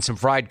burger and some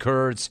fried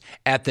curds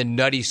at the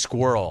Nutty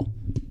Squirrel.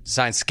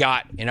 Signed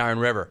Scott in Iron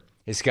River.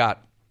 Hey,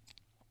 Scott.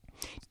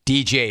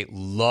 DJ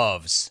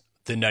loves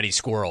the Nutty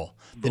Squirrel.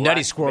 The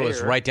Nutty Squirrel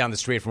is right down the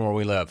street from where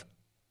we live.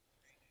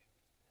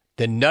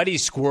 The Nutty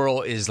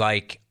Squirrel is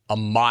like a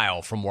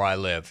mile from where I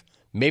live.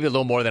 Maybe a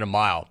little more than a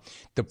mile.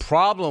 The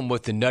problem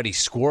with the Nutty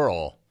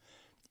Squirrel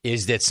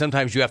is that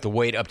sometimes you have to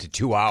wait up to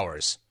 2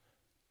 hours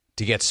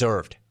to get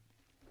served.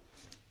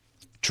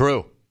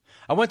 True.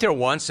 I went there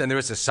once, and there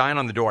was a sign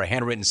on the door, a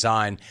handwritten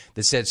sign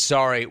that said,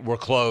 "Sorry, we're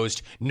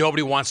closed.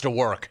 Nobody wants to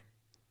work."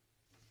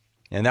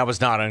 And that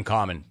was not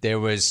uncommon. There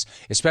was,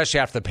 especially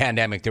after the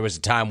pandemic, there was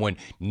a time when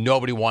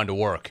nobody wanted to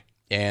work,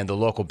 and the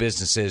local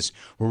businesses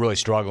were really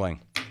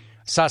struggling. I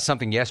saw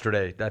something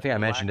yesterday. I think I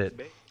mentioned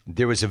it.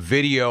 There was a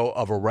video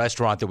of a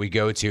restaurant that we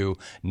go to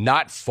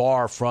not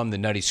far from the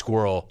Nutty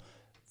Squirrel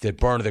that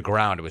burned to the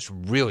ground. It was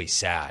really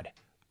sad.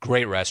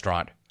 Great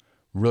restaurant.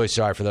 Really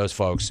sorry for those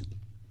folks.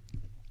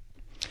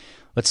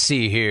 Let's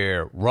see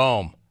here.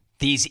 Rome.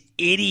 These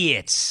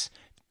idiots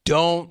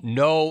don't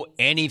know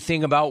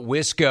anything about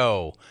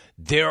Wisco.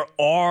 There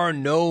are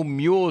no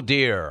mule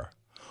deer,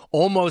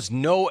 almost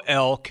no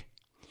elk,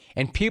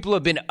 and people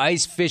have been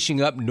ice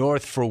fishing up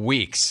north for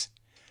weeks.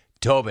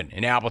 Tobin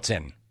in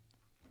Appleton.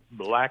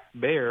 Black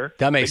bear.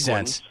 That makes big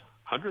sense. ones,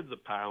 hundreds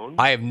of pounds.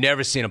 I have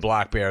never seen a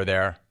black bear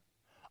there.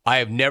 I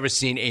have never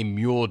seen a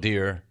mule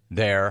deer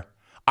there.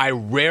 I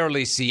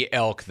rarely see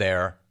elk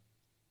there.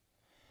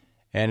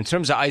 And in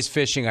terms of ice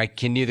fishing, I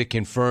can neither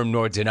confirm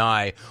nor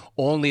deny,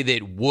 only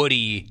that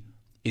Woody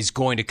is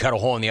going to cut a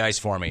hole in the ice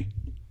for me.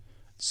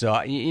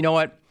 So, you know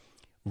what?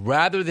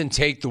 Rather than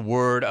take the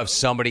word of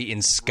somebody in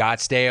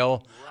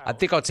Scottsdale, I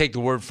think I'll take the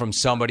word from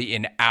somebody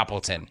in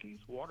Appleton.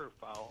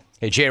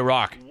 Hey,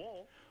 J-Rock,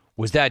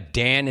 was that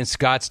Dan in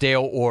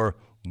Scottsdale or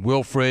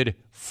Wilfred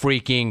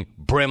freaking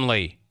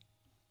Brimley?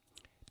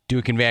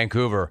 Duke in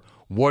Vancouver.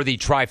 Wore the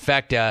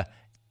trifecta,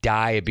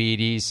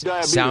 diabetes,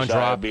 sound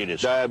drop.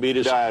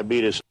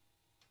 Diabetes.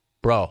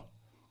 Bro,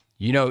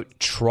 you know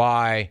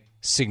tri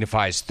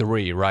signifies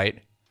 3,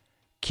 right?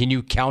 Can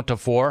you count to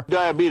 4?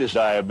 Diabetes.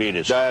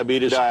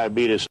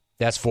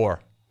 That's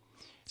 4.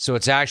 So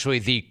it's actually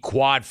the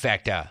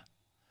quadfecta,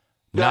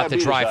 not the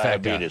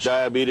trifecta.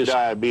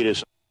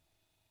 Diabetes.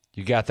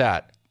 You got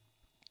that.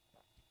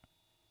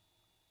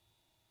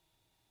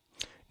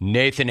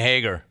 Nathan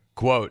Hager,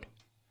 quote,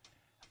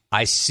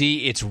 "I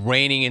see it's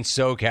raining in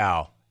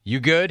SoCal. You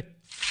good?"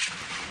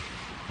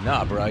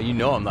 Nah, bro, you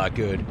know I'm not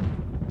good.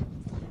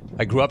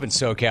 I grew up in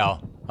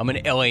SoCal. I'm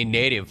an LA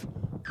native.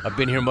 I've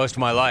been here most of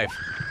my life.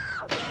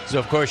 So,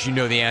 of course, you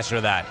know the answer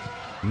to that.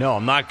 No,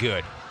 I'm not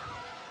good.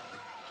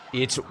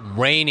 It's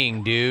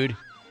raining, dude.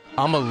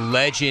 I'm a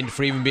legend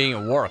for even being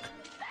at work.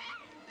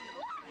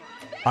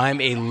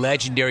 I'm a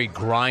legendary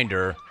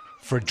grinder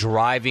for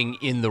driving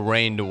in the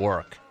rain to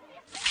work.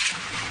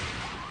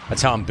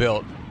 That's how I'm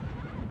built.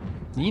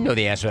 You know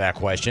the answer to that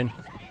question.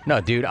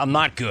 No, dude, I'm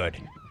not good.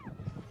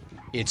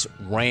 It's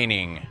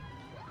raining.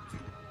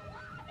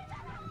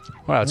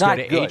 Well, let's go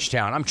to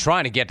H-Town. I'm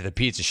trying to get to the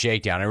Pizza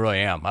Shakedown. I really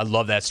am. I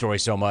love that story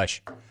so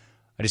much.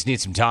 I just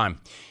need some time.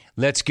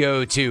 Let's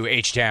go to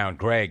H-Town.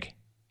 Greg.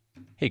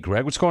 Hey,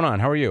 Greg, what's going on?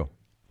 How are you?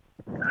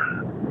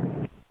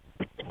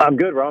 I'm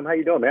good, Rom. How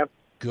you doing, man?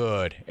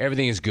 Good.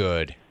 Everything is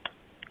good.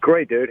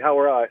 Great, dude. How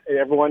are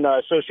everyone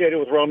associated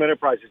with Rome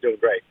Enterprises doing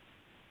great?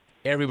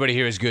 Everybody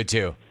here is good,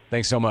 too.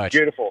 Thanks so much.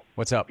 Beautiful.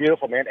 What's up?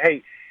 Beautiful, man.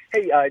 Hey,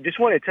 just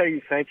want to tell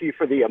you thank you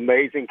for the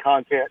amazing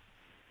content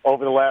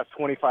over the last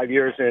 25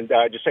 years, and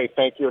just say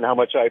thank you and how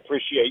much I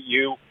appreciate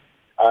you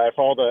for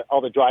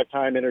all the drive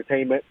time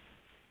entertainment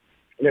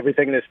and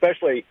everything, and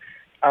especially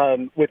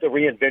with the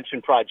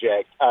Reinvention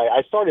Project.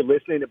 I started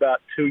listening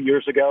about 2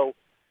 years ago.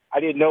 I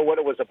didn't know what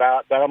it was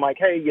about, but I'm like,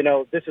 hey,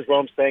 this is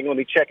Rome's thing. Let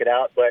me check it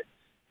out. But,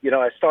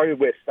 I started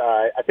with,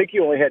 I think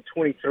you only had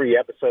 23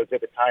 episodes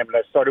at the time, and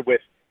I started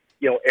with,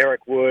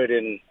 Eric Wood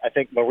and I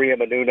think Maria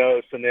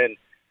Menounos and then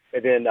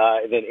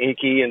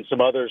Inky and some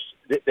others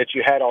that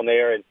you had on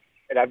there. And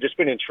I've just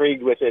been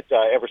intrigued with it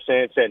ever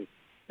since. And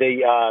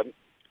they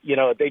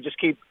just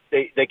keep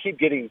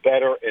getting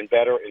better and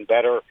better and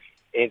better.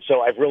 And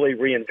so I've really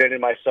reinvented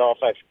myself.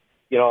 I've,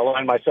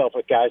 aligned myself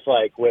with guys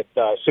with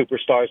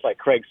superstars like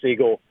Craig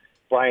Siegel,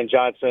 Brian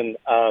Johnson,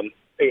 a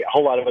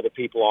whole lot of other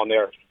people on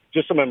there.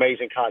 Just some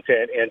amazing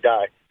content. And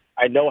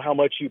I know how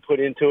much you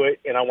put into it.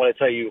 And I want to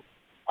tell you,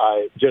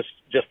 just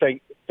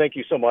thank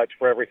you so much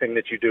for everything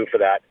that you do for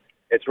that.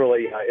 It's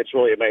really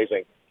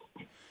amazing.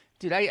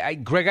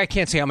 Dude, Greg, I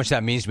can't say how much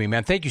that means to me,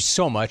 man. Thank you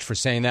so much for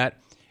saying that.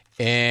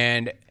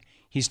 And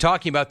he's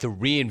talking about the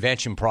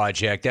Reinvention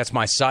Project. That's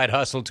my side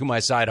hustle to my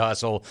side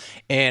hustle.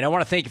 And I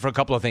want to thank you for a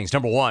couple of things.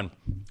 Number one,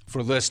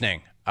 for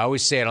listening. I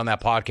always say it on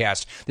that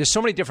podcast. There's so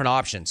many different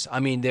options. I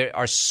mean, there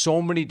are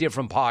so many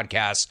different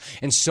podcasts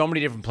and so many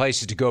different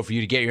places to go for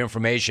you to get your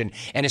information,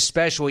 and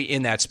especially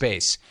in that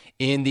space,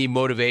 in the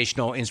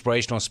motivational,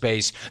 inspirational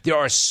space. There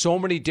are so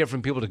many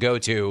different people to go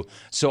to,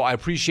 so I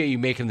appreciate you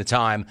making the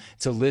time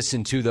to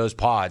listen to those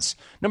pods.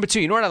 Number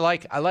two, you know what I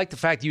like? I like the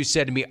fact that you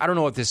said to me, I don't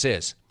know what this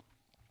is,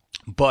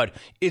 but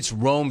it's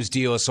Rome's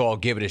deal, so I'll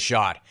give it a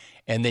shot.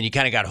 And then you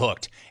kind of got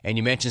hooked, and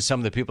you mentioned some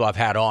of the people I've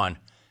had on.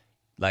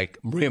 Like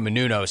Maria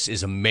Menounos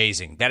is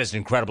amazing. That is an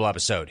incredible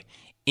episode.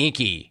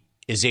 Inky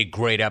is a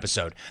great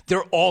episode.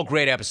 They're all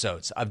great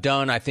episodes. I've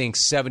done, I think,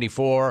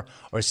 74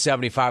 or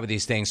 75 of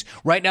these things.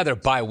 Right now, they're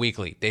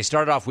bi-weekly. They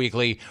started off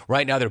weekly.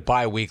 Right now, they're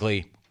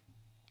bi-weekly.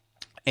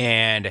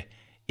 And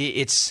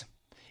it's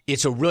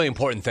a really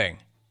important thing.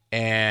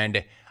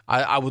 And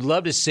I would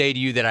love to say to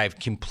you that I've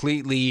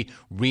completely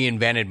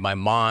reinvented my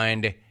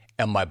mind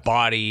and my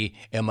body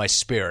and my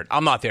spirit.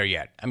 I'm not there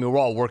yet. I mean, we're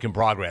all work in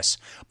progress.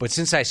 But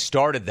since I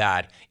started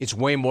that, it's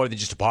way more than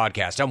just a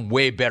podcast. I'm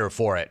way better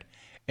for it.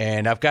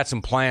 And I've got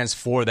some plans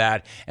for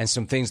that and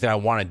some things that I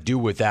want to do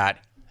with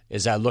that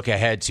as I look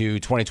ahead to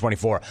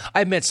 2024.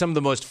 I've met some of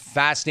the most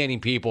fascinating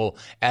people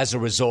as a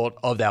result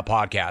of that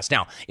podcast.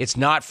 Now, it's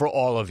not for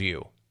all of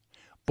you.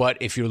 But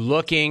if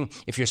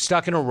you're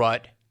stuck in a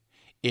rut,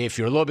 if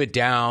you're a little bit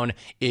down,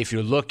 if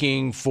you're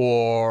looking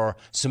for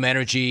some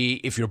energy,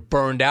 if you're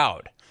burned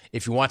out,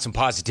 if you want some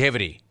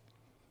positivity,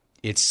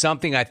 it's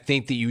something I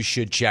think that you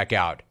should check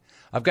out.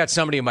 I've got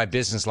somebody in my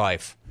business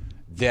life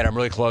that I'm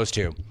really close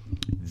to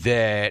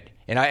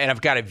and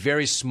I've got a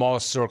very small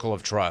circle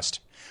of trust.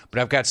 But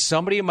I've got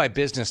somebody in my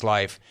business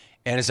life,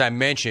 and as I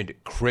mentioned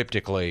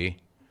cryptically,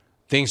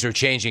 things are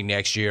changing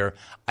next year.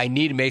 I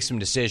need to make some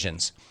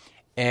decisions.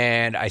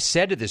 And I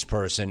said to this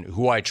person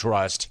who I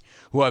trust,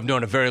 who I've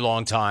known a very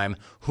long time,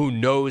 who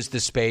knows the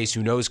space,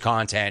 who knows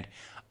content,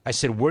 I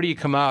said, where do you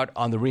come out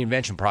on the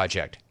reinvention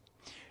project?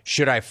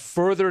 Should I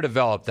further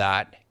develop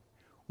that,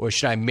 or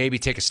should I maybe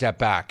take a step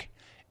back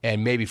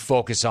and maybe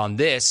focus on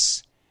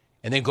this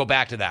and then go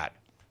back to that?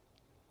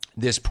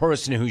 This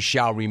person who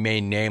shall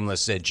remain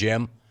nameless said,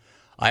 Jim,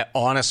 I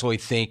honestly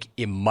think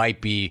it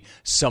might be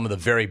some of the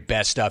very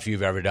best stuff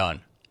you've ever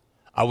done.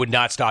 I would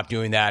not stop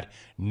doing that,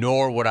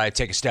 nor would I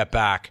take a step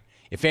back.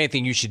 If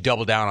anything, you should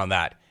double down on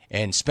that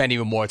and spend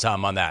even more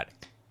time on that.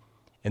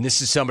 And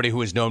this is somebody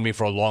who has known me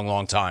for a long,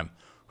 long time,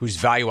 whose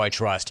value I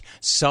trust,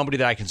 somebody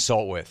that I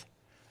consult with.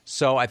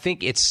 So I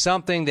think it's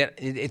something that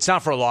it's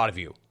not for a lot of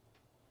you.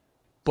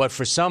 But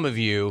for some of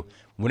you,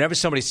 whenever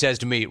somebody says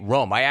to me,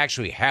 Rome, I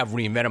actually have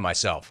reinvented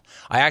myself.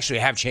 I actually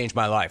have changed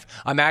my life.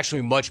 I'm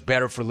actually much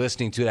better for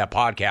listening to that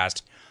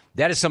podcast.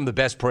 That is some of the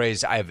best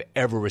praise I have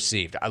ever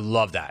received. I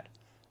love that.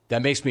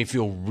 That makes me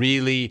feel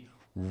really,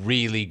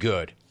 really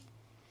good.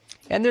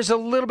 And there's a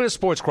little bit of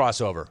sports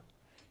crossover.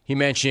 He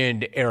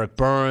mentioned Eric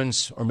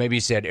Burns, or maybe he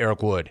said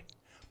Eric Wood.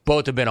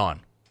 Both have been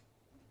on.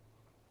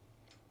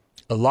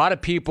 A lot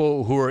of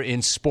people who are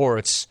in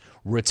sports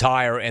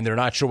retire and they're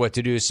not sure what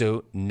to do,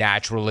 so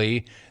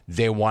naturally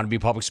they want to be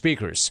public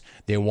speakers.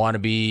 They want to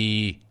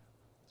be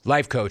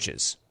life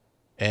coaches.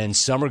 And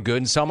some are good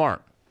and some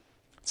aren't.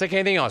 It's like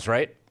anything else,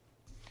 right?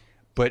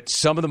 But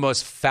some of the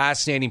most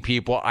fascinating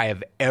people I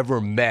have ever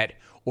met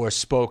or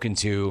spoken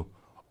to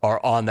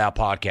are on that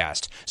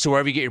podcast. So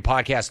wherever you get your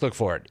podcast, look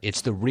for it.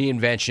 It's the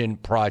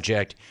Reinvention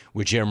Project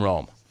with Jim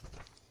Rome.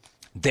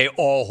 They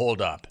all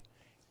hold up.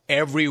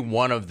 Every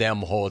one of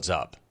them holds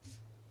up.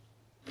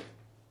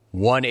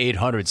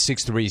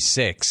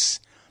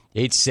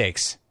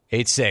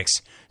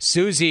 1-800-636-8686.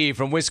 Susie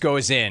from Wisco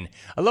is in.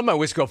 I love my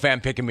Wisco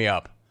fan picking me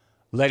up,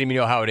 letting me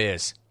know how it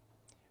is.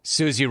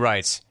 Susie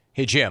writes,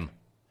 hey, Jim,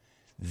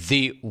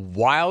 the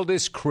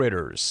wildest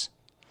critters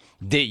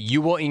that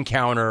you will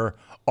encounter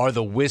are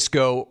the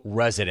Wisco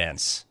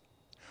residents.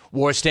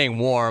 We're staying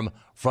warm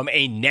from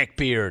a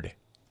neckbeard.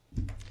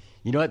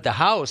 You know what? The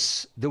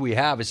house that we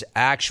have is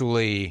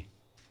actually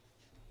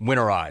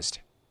winterized.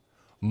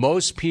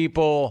 Most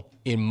people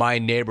in my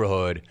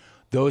neighborhood,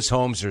 those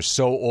homes are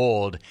so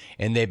old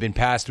and they've been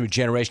passed through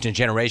generation to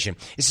generation.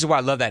 This is why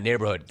I love that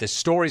neighborhood. The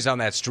stories on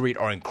that street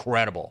are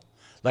incredible.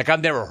 Like,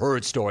 I've never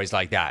heard stories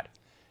like that.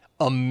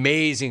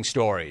 Amazing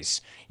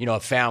stories,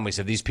 of families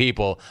of these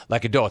people,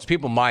 like adults,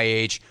 people my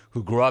age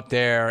who grew up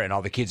there and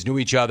all the kids knew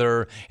each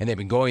other and they've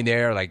been going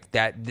there like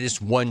that. This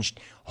one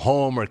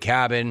home or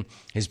cabin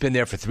has been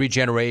there for 3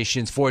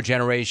 generations, 4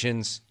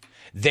 generations.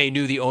 They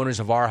knew the owners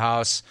of our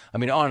house. I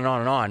mean, on and on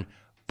and on.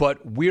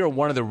 But we are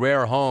one of the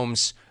rare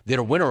homes that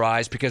are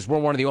winterized because we're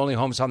one of the only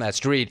homes on that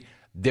street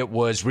that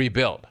was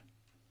rebuilt.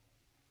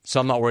 So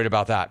I'm not worried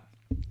about that.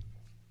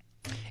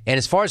 And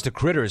as far as the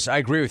critters, I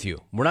agree with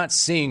you. We're not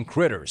seeing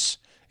critters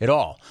at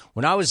all.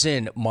 When I was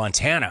in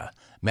Montana,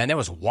 man, that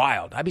was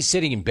wild. I'd be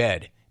sitting in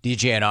bed,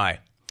 DJ and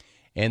I,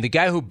 and the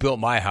guy who built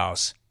my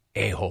house,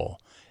 a-hole,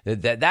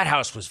 that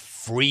house was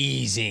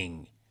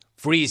freezing.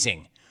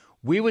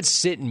 We would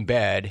sit in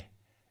bed,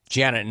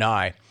 Janet and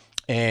I,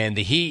 and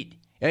the heat,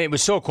 and it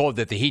was so cold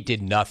that the heat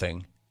did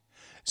nothing.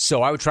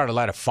 So I would try to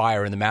light a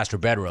fire in the master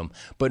bedroom.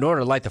 But in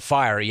order to light the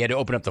fire, you had to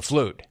open up the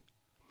flute.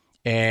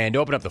 And to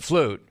open up the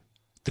flute,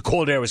 the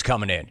cold air was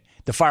coming in.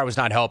 The fire was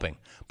not helping.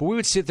 But we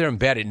would sit there in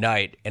bed at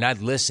night, and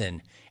I'd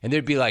listen, and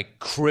there'd be like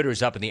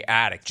critters up in the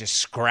attic just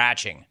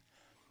scratching.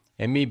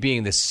 And me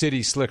being the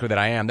city slicker that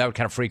I am, that would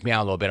kind of freak me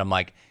out a little bit. I'm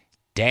like,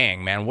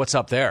 dang, man, what's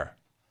up there?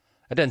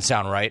 That doesn't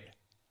sound right.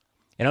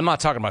 And I'm not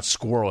talking about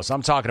squirrels.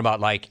 I'm talking about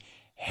like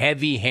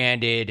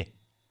heavy-handed,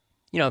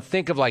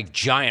 think of like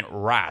giant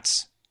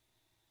rats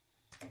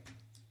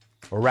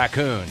or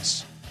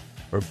raccoons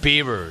or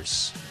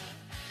beavers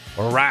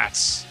or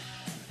rats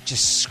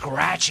just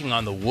scratching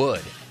on the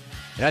wood.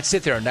 And I'd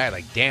sit there at night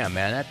like, damn,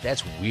 man,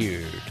 that's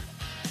weird.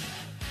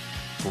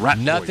 Rat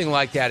Nothing poison.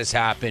 like that has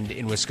happened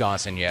in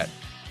Wisconsin yet.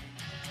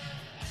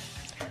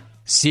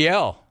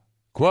 CL,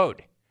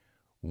 quote,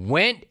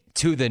 went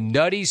to the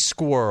Nutty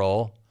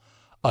Squirrel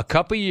a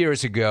couple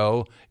years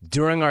ago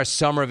during our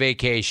summer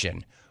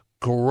vacation.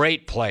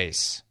 Great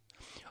place.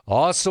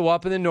 Also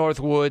up in the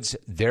Northwoods,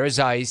 there's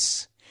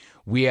ice.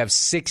 We have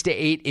 6 to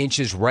 8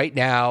 inches right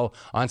now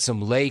on some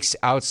lakes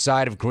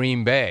outside of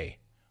Green Bay.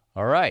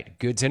 All right,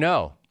 good to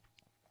know.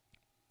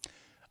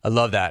 I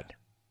love that.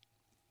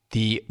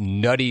 The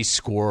Nutty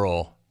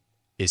Squirrel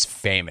is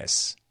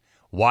famous.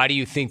 Why do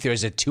you think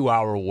there's a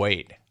 2-hour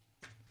wait?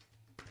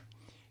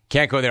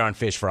 Can't go there on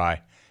fish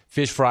fry.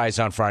 Fish fry is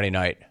on Friday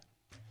night.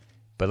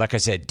 But like I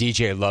said,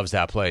 DJ loves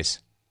that place.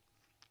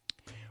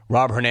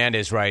 Rob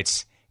Hernandez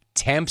writes,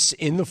 temps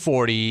in the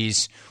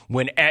 40s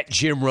when at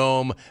Jim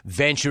Rome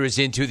ventures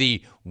into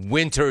the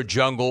winter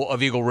jungle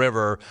of Eagle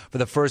River for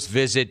the first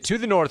visit to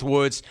the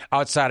Northwoods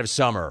outside of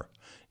summer.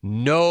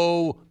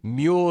 No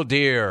mule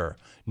deer,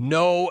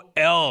 no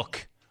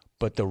elk,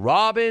 but the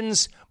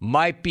robins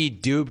might be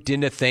duped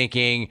into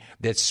thinking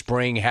that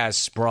spring has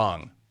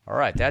sprung. All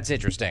right, that's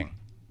interesting.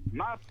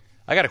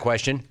 I got a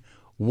question.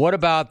 What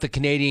about the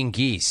Canadian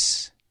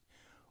geese?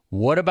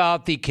 What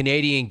about the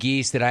Canadian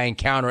geese that I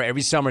encounter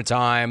every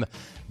summertime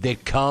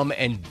that come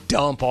and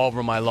dump all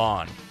over my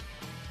lawn?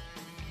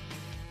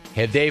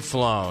 Have they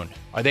flown?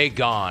 Are they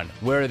gone?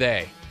 Where are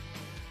they?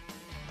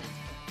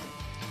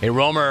 Hey,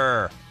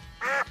 Romer,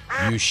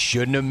 you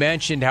shouldn't have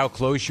mentioned how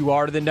close you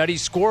are to the Nutty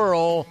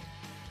Squirrel.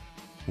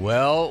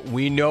 Well,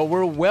 we know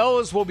where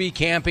Wells will be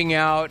camping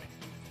out.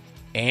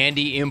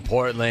 Andy in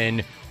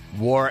Portland.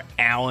 War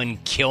Allen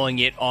killing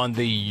it on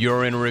the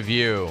urine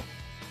review.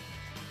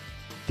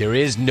 There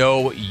is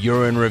no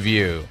urine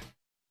review.